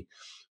really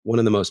one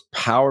of the most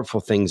powerful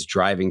things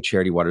driving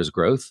Charity Water's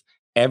growth.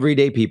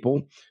 Everyday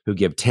people who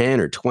give 10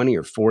 or 20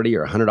 or 40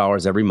 or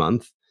 $100 every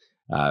month,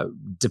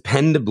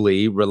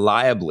 dependably,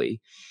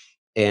 reliably.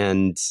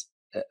 And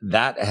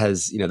that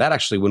has, that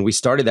actually, when we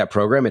started that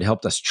program, it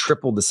helped us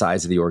triple the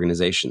size of the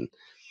organization,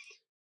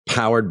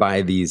 powered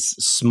by these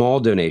small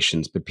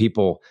donations, but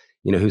people,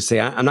 who say,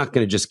 I'm not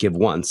going to just give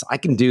once. I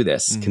can do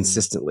this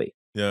consistently.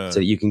 So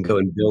you can go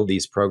and build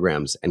these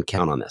programs and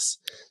count on this.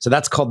 So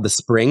that's called The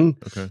Spring.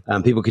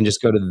 People can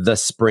just go to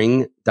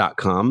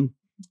thespring.com.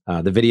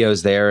 The video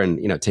is there, and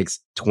it takes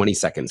 20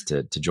 seconds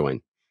to join.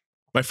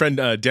 My friend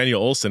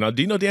Daniel Olson.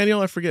 Do you know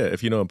Daniel? I forget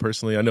if you know him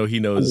personally. I know he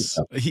knows.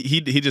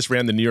 He just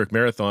ran the New York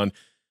Marathon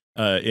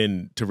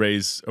to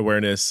raise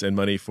awareness and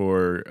money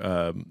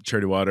for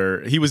Charity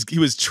Water. He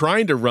was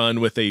trying to run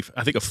with I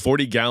think a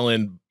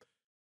 40-gallon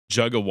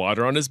jug of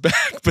water on his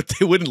back, but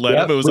they wouldn't let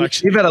him. It was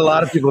we've had a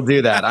lot of people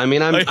do that. I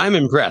mean, I'm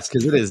impressed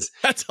because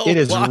it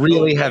is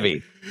really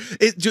heavy.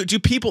 Do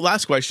people?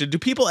 Last question: do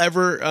people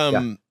ever?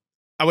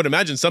 I would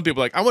imagine some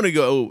people I want to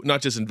go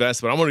not just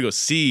invest, but I want to go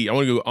see. I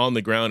want to go on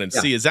the ground and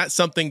see. Is that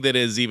something that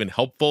is even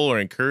helpful or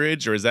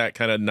encouraged, or is that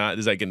kind of not?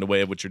 Does that get in the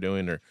way of what you're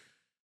doing? Or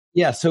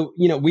so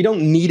we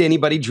don't need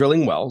anybody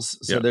drilling wells,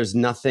 so there's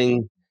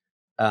nothing.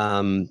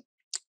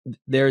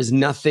 There's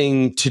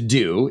nothing to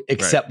do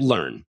except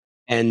learn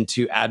and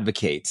to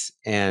advocate.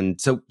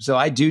 And so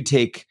I do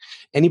take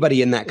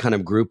anybody in that kind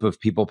of group of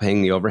people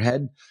paying the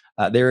overhead.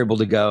 They're able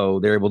to go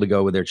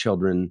with their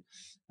children.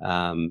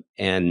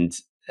 And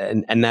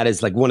that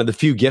is like one of the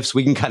few gifts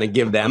we can kind of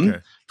give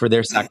them for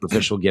their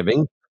sacrificial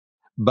giving.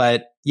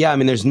 But I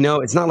mean, it's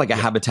not like a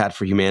Habitat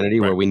for Humanity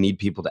where we need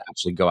people to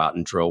actually go out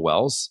and drill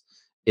wells.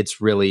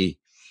 It's really,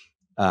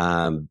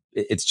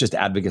 it's just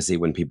advocacy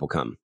when people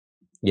come.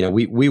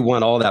 we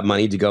want all that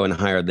money to go and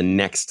hire the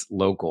next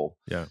local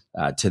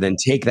to then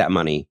take that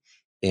money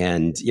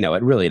and,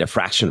 at a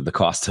fraction of the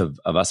cost of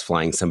us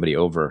flying somebody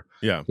over,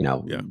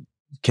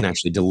 can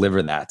actually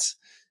deliver that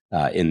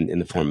in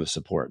the form of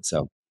support.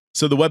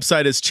 So the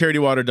website is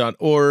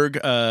charitywater.org.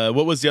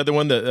 What was the other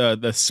one?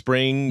 The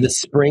spring?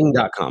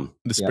 Thespring.com.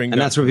 The spring. And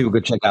that's where people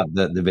could check out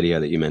the video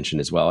that you mentioned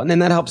as well. And then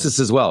that helps us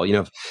as well.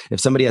 If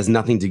somebody has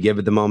nothing to give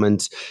at the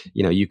moment,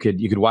 you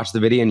could watch the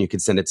video and you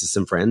could send it to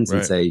some friends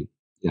and say,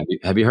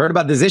 have you heard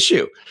about this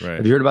issue? Right.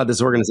 Have you heard about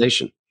this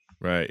organization?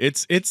 Right.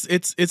 It's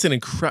an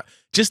incredible,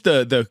 just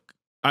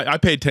I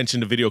pay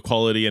attention to video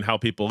quality and how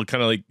people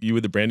kind of like you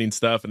with the branding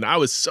stuff. And I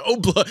was so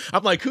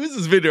I'm like, who's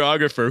this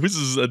videographer? Who's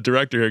this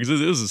director here? Because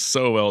this is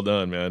so well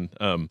done, man.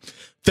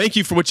 Thank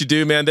you for what you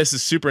do, man. This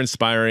is super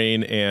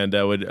inspiring, and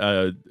I would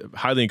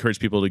highly encourage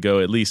people to go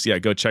at least,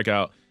 go check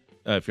out.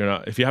 If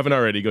you haven't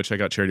already, go check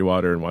out Charity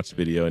Water and watch the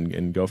video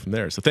and go from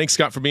there. So thanks,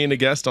 Scott, for being a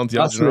guest on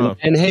Theology and Raw.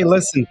 And hey,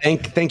 listen,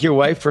 thank your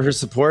wife for her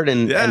support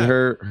and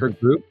her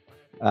group.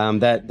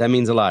 That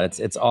means a lot.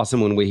 It's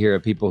awesome when we hear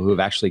of people who have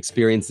actually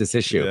experienced this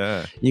issue.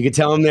 Yeah. You could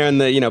tell them they're in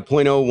the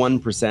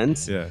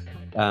 0.01%. Yeah.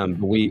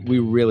 We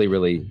really,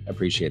 really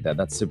appreciate that.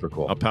 That's super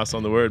cool. I'll pass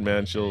on the word,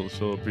 man. She'll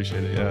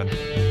appreciate it. Yeah.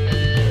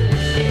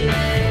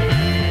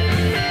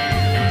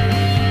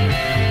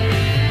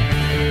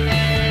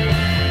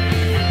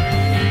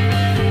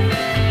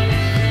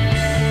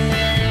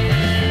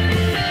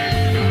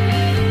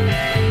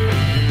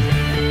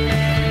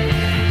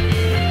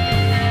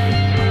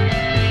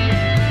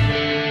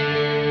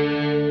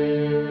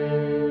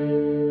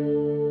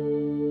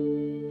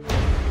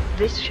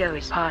 This show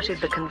is part of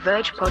the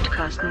Converge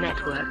Podcast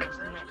Network.